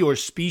popular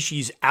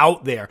species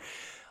out there,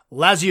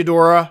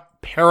 Lasiodora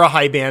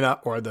parahybana,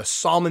 or the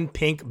salmon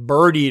pink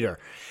bird eater.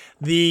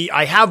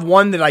 I have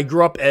one that I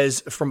grew up as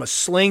from a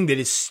sling that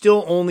is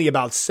still only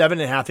about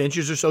 7.5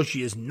 inches or so.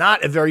 She is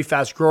not a very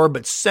fast grower,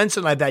 but since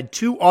then I've had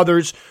 2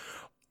 others.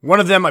 One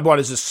of them I bought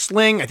as a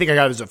sling. I think I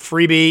got it as a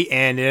freebie,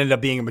 and it ended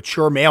up being a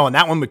mature male, and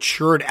that one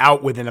matured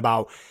out within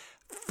about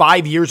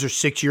 5 years or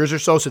 6 years or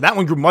so. So that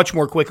one grew much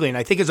more quickly. And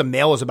I think as a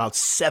male is about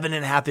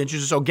 7.5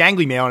 inches or so,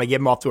 gangly male. And I gave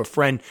him off to a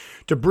friend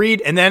to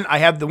breed. And then I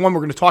have the one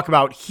we're going to talk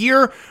about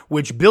here,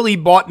 which Billy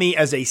bought me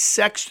as a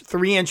sexed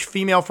 3-inch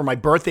female for my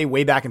birthday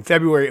way back in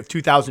February of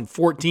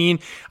 2014.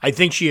 I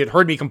think she had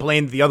heard me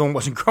complain that the other one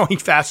wasn't growing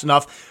fast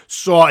enough,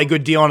 saw a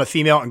good deal on a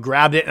female and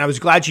grabbed it. And I was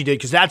glad she did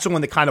because that's the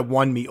one that kind of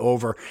won me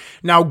over.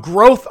 Now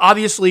growth,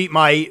 obviously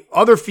my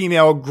other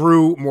female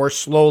grew more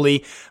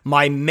slowly.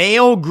 My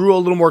male grew a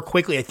little more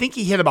quickly. I think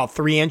he hit about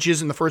 3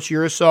 inches in the first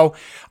year or so.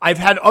 I've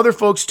had other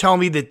folks tell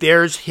me that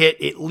theirs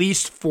hit at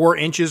least 4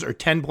 inches or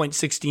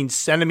 10.16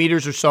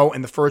 centimeters or so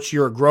in the first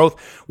year of growth,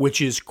 which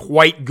is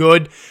quite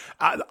good.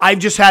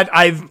 I've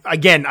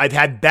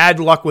had bad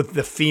luck with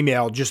the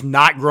female just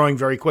not growing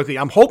very quickly.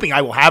 I'm hoping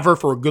I will have her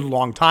for a good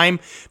long time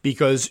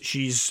because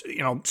she's,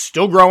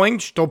 still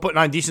growing, still putting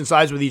on decent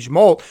size with each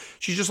molt.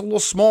 She's just a little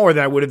smaller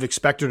than I would have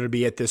expected her to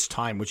be at this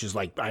time, which is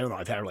like, I don't know,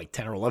 I've had her like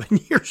 10 or 11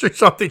 years or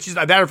something.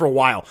 I've had her for a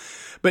while.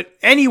 But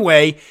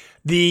anyway,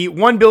 the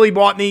one Billy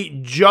bought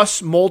me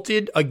just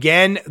molted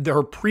again.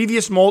 Her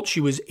previous molt, she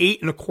was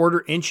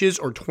 8.25 inches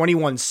or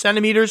 21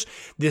 centimeters.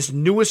 This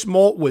newest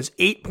molt was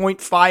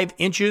 8.5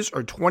 inches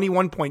or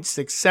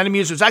 21.6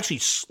 centimeters. It was actually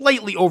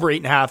slightly over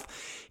 8.5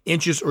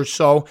 inches or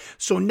so.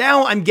 So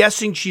now I'm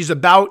guessing she's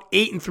about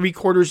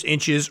 8.75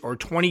 inches or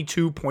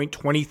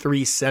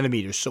 22.23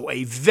 centimeters. So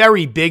a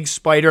very big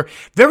spider,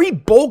 very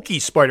bulky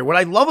spider. What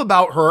I love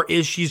about her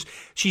is she's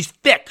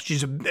thick.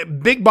 She's a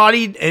big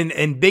bodied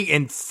and big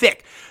and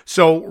thick.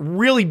 So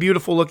really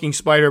beautiful looking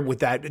spider with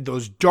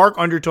those dark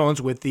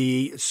undertones with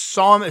the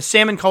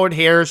salmon colored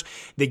hairs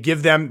that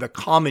give them the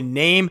common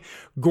name.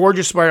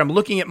 Gorgeous spider. I'm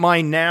looking at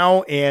mine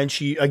now, and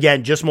she,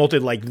 again, just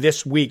molted like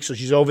this week. So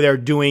she's over there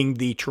doing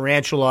the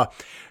tarantula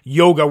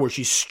yoga where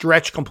she's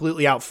stretched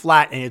completely out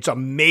flat, and it's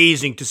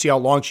amazing to see how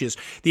long she is.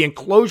 The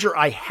enclosure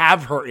I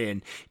have her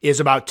in is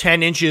about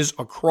 10 inches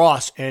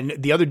across, and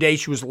the other day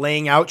she was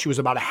laying out. She was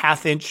about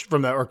 1/2 inch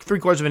or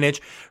 3/4 of an inch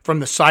from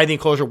the side of the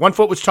enclosure. 1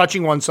 foot was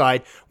touching one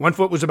side, 1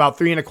 foot was about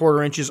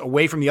 3.25 inches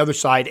away from the other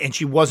side, and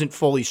she wasn't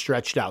fully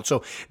stretched out.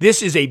 So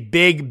this is a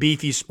big,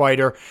 beefy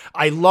spider.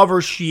 I love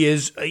her. She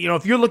is,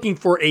 if you're looking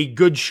for a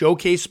good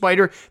showcase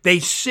spider, they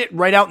sit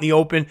right out in the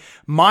open.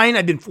 Mine,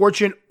 I've been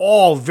fortunate,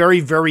 all very,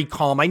 very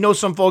calm. I know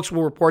some folks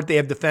will report they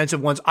have defensive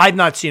ones. I've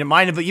not seen it.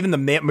 Mine, even the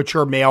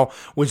mature male,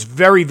 was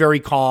very, very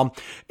calm.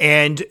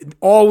 And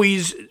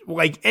always,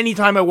 like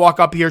anytime I walk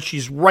up here,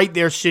 she's right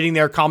there, sitting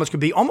there, calm as could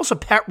be. Almost a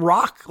pet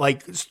rock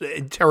like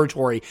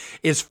territory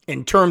is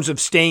in terms of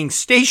staying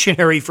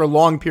stationary for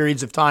long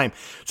periods of time.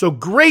 So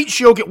great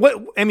showcase.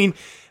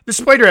 The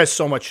spider has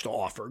so much to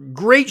offer.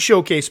 Great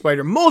showcase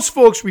spider. Most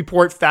folks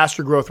report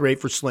faster growth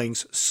rate for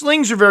slings.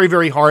 Slings are very,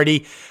 very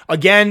hardy.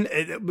 Again,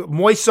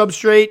 moist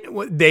substrate,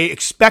 they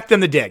expect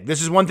them to dig.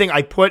 This is one thing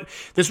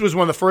this was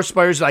one of the first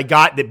spiders that I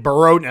got that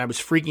burrowed, and I was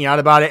freaking out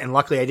about it, and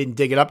luckily I didn't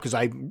dig it up because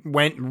I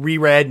went and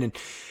reread and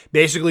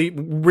basically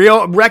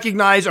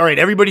recognize, all right,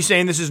 everybody's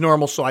saying this is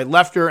normal, so I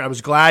left her, and I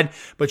was glad,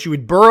 but she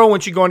would burrow when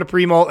she'd go into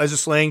pre-molt as a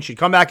sling. She'd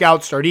come back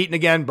out, start eating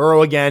again,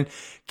 burrow again,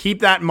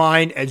 keep that in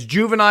mind. As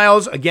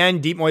juveniles,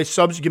 again, deep moist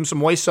subs, give them some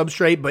moist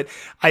substrate, but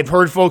I've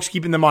heard folks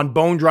keeping them on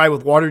bone dry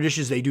with water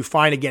dishes. They do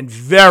fine. Again,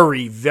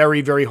 very,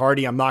 very, very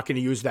hardy. I'm not going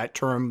to use that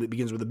term that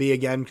begins with a B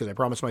again because I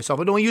promised myself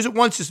I'd only use it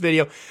once this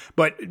video,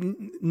 but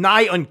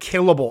nigh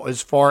unkillable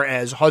as far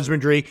as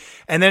husbandry.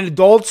 And then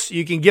adults,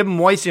 you can give them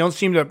moist. They don't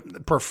seem to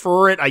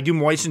prefer it. I do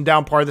moisten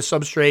down part of the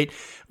substrate.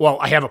 Well,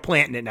 I have a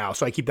plant in it now,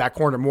 so I keep that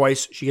corner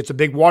moist. She gets a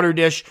big water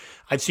dish.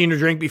 I've seen her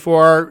drink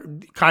before,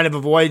 kind of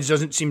avoids,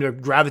 doesn't seem to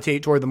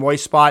gravitate toward the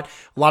moist spot.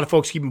 A lot of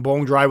folks keep them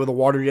bone dry with a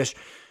water dish.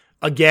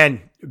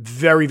 Again,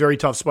 very, very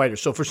tough spider.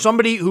 So for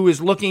somebody who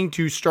is looking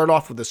to start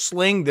off with a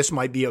sling, this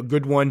might be a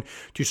good one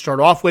to start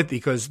off with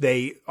because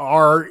they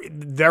are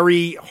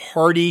very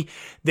hardy.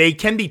 They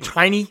can be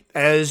tiny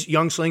as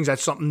young slings.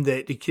 That's something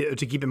that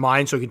to keep in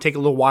mind. So it can take a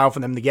little while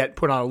for them to get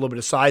put on a little bit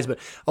of size, but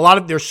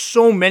there's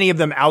so many of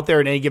them out there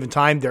at any given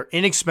time. They're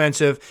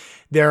inexpensive.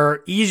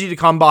 They're easy to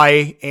come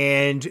by,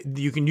 and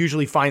you can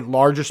usually find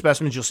larger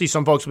specimens. You'll see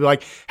some folks will be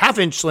like 1/2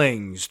 inch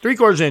slings,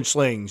 3/4 inch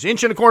slings, 1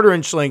 1/4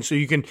 inch slings. So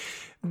you can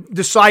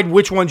decide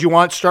which ones you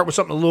want. Start with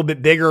something a little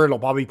bit bigger. It'll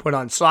probably put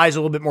on size a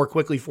little bit more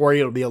quickly for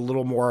you. It'll be a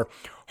little more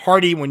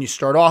hardy when you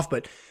start off,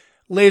 but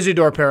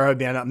Lasiodora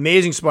parahibiana,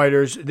 amazing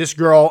spiders. This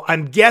girl,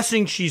 I'm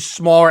guessing she's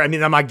smaller. I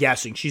mean, I'm not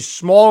guessing. She's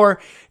smaller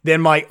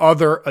than my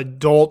other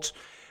adult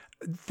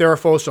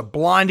Theraphosa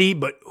blondie,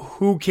 but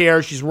who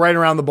cares? She's right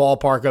around the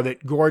ballpark of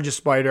it. Gorgeous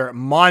spider,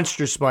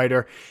 monster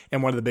spider,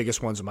 and one of the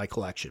biggest ones in my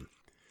collection.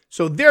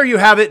 So there you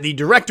have it, the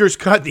director's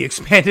cut, the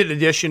expanded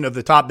edition of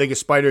the top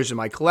biggest spiders in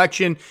my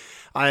collection.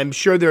 I'm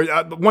sure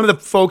one of the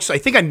folks, I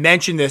think I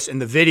mentioned this in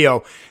the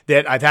video,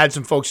 that I've had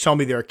some folks tell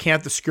me their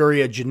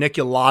Acanthoscuria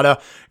geniculata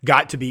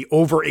got to be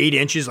over 8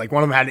 inches. Like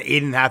one of them had an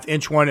 8.5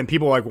 inch one, and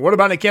people are like, what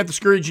about an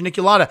Acanthoscuria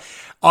geniculata?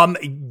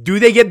 Do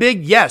they get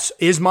big? Yes.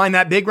 Is mine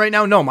that big right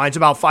now? No, mine's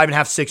about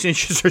 5.5, 6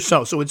 inches or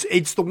so. So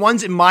it's the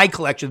ones in my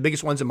collection, the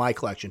biggest ones in my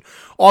collection.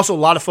 Also, a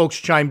lot of folks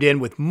chimed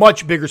in with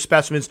much bigger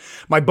specimens.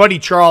 My buddy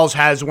Charles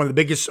has one of the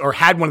biggest, or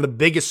had one of the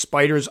biggest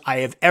spiders I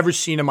have ever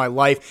seen in my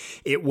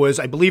life. It was,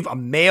 I believe, a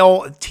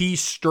male T.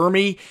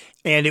 sturmey,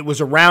 and it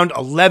was around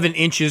 11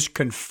 inches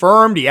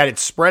confirmed. He had it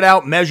spread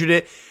out, measured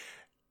it.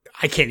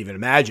 I can't even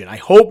imagine. I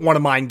hope one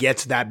of mine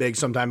gets that big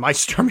sometime. My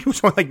sturmey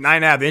was only like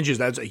 9.5 inches.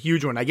 That's a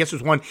huge one. I guess it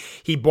was one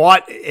he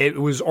bought. It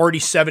was already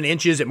 7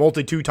 inches. It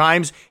molted 2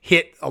 times,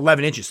 hit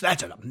 11 inches. So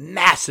that's a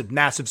massive,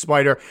 massive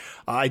spider.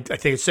 I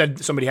think it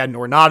said somebody had an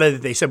ornata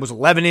that they said was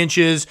 11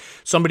 inches.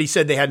 Somebody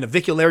said they had an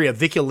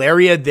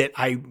avicularia that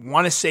I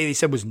want to say they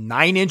said was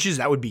 9 inches.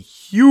 That would be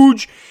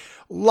huge.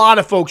 A lot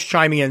of folks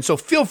chiming in. So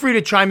feel free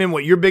to chime in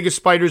what your biggest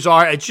spiders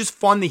are. It's just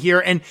fun to hear.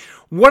 And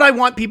what I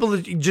want people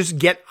to just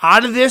get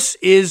out of this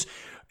is,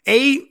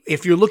 A,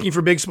 if you're looking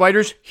for big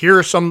spiders, here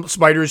are some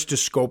spiders to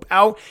scope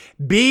out.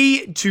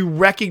 B, to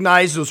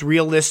recognize those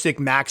realistic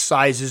max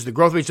sizes, the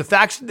growth rates, the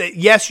facts that,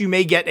 yes, you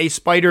may get a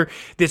spider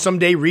that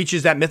someday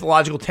reaches that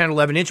mythological 10,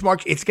 11 inch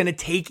mark. It's going to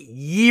take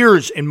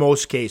years in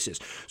most cases.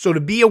 So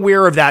to be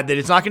aware of that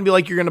it's not going to be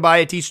like you're going to buy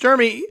a T.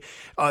 sturmey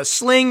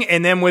sling,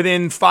 and then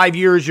within 5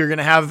 years, you're going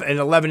to have an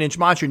 11-inch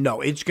monster.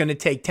 No, it's going to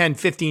take 10,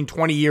 15,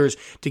 20 years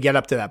to get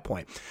up to that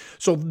point.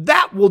 So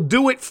that will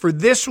do it for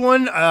this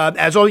one.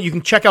 As always, you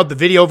can check out the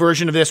video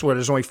version of this where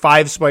there's only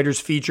 5 spiders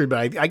featured, but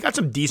I got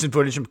some decent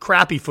footage, some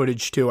crappy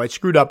footage too. I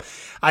screwed up.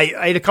 I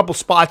had a couple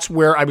spots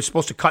where I was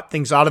supposed to cut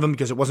things out of them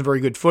because it wasn't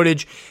very good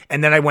footage,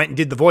 and then I went and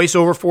did the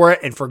voiceover for it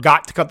and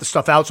forgot to cut the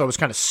stuff out, so I was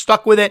kind of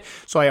stuck with it.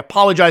 So I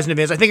apologize in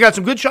advance. I think I got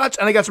some good shots,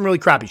 and I got some really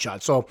crappy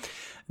shots. So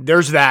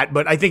there's that,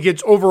 but I think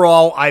it's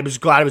overall, I was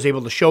glad I was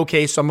able to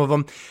showcase some of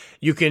them.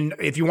 You can,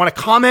 if you want to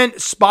comment,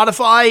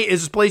 Spotify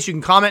is a place you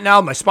can comment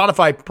now. My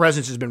Spotify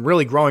presence has been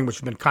really growing, which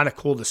has been kind of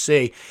cool to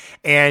see.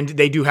 And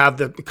they do have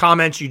the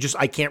comments.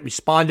 I can't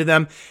respond to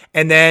them.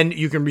 And then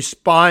you can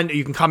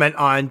comment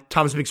on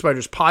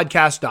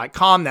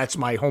ThomasBigSpidersPodcast.com. That's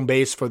my home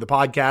base for the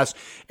podcast.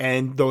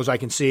 And those I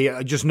can see.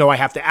 I just know I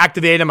have to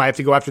activate them. I have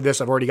to go after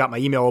this. I've already got my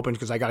email open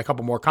because I got a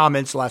couple more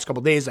comments the last couple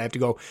of days. I have to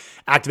go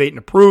activate and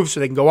approve so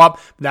they can go up.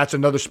 That's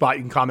another spot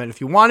you can comment if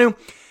you want to.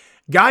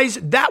 Guys,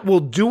 that will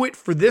do it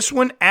for this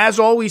one. As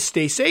always,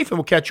 stay safe, and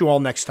we'll catch you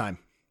all next time.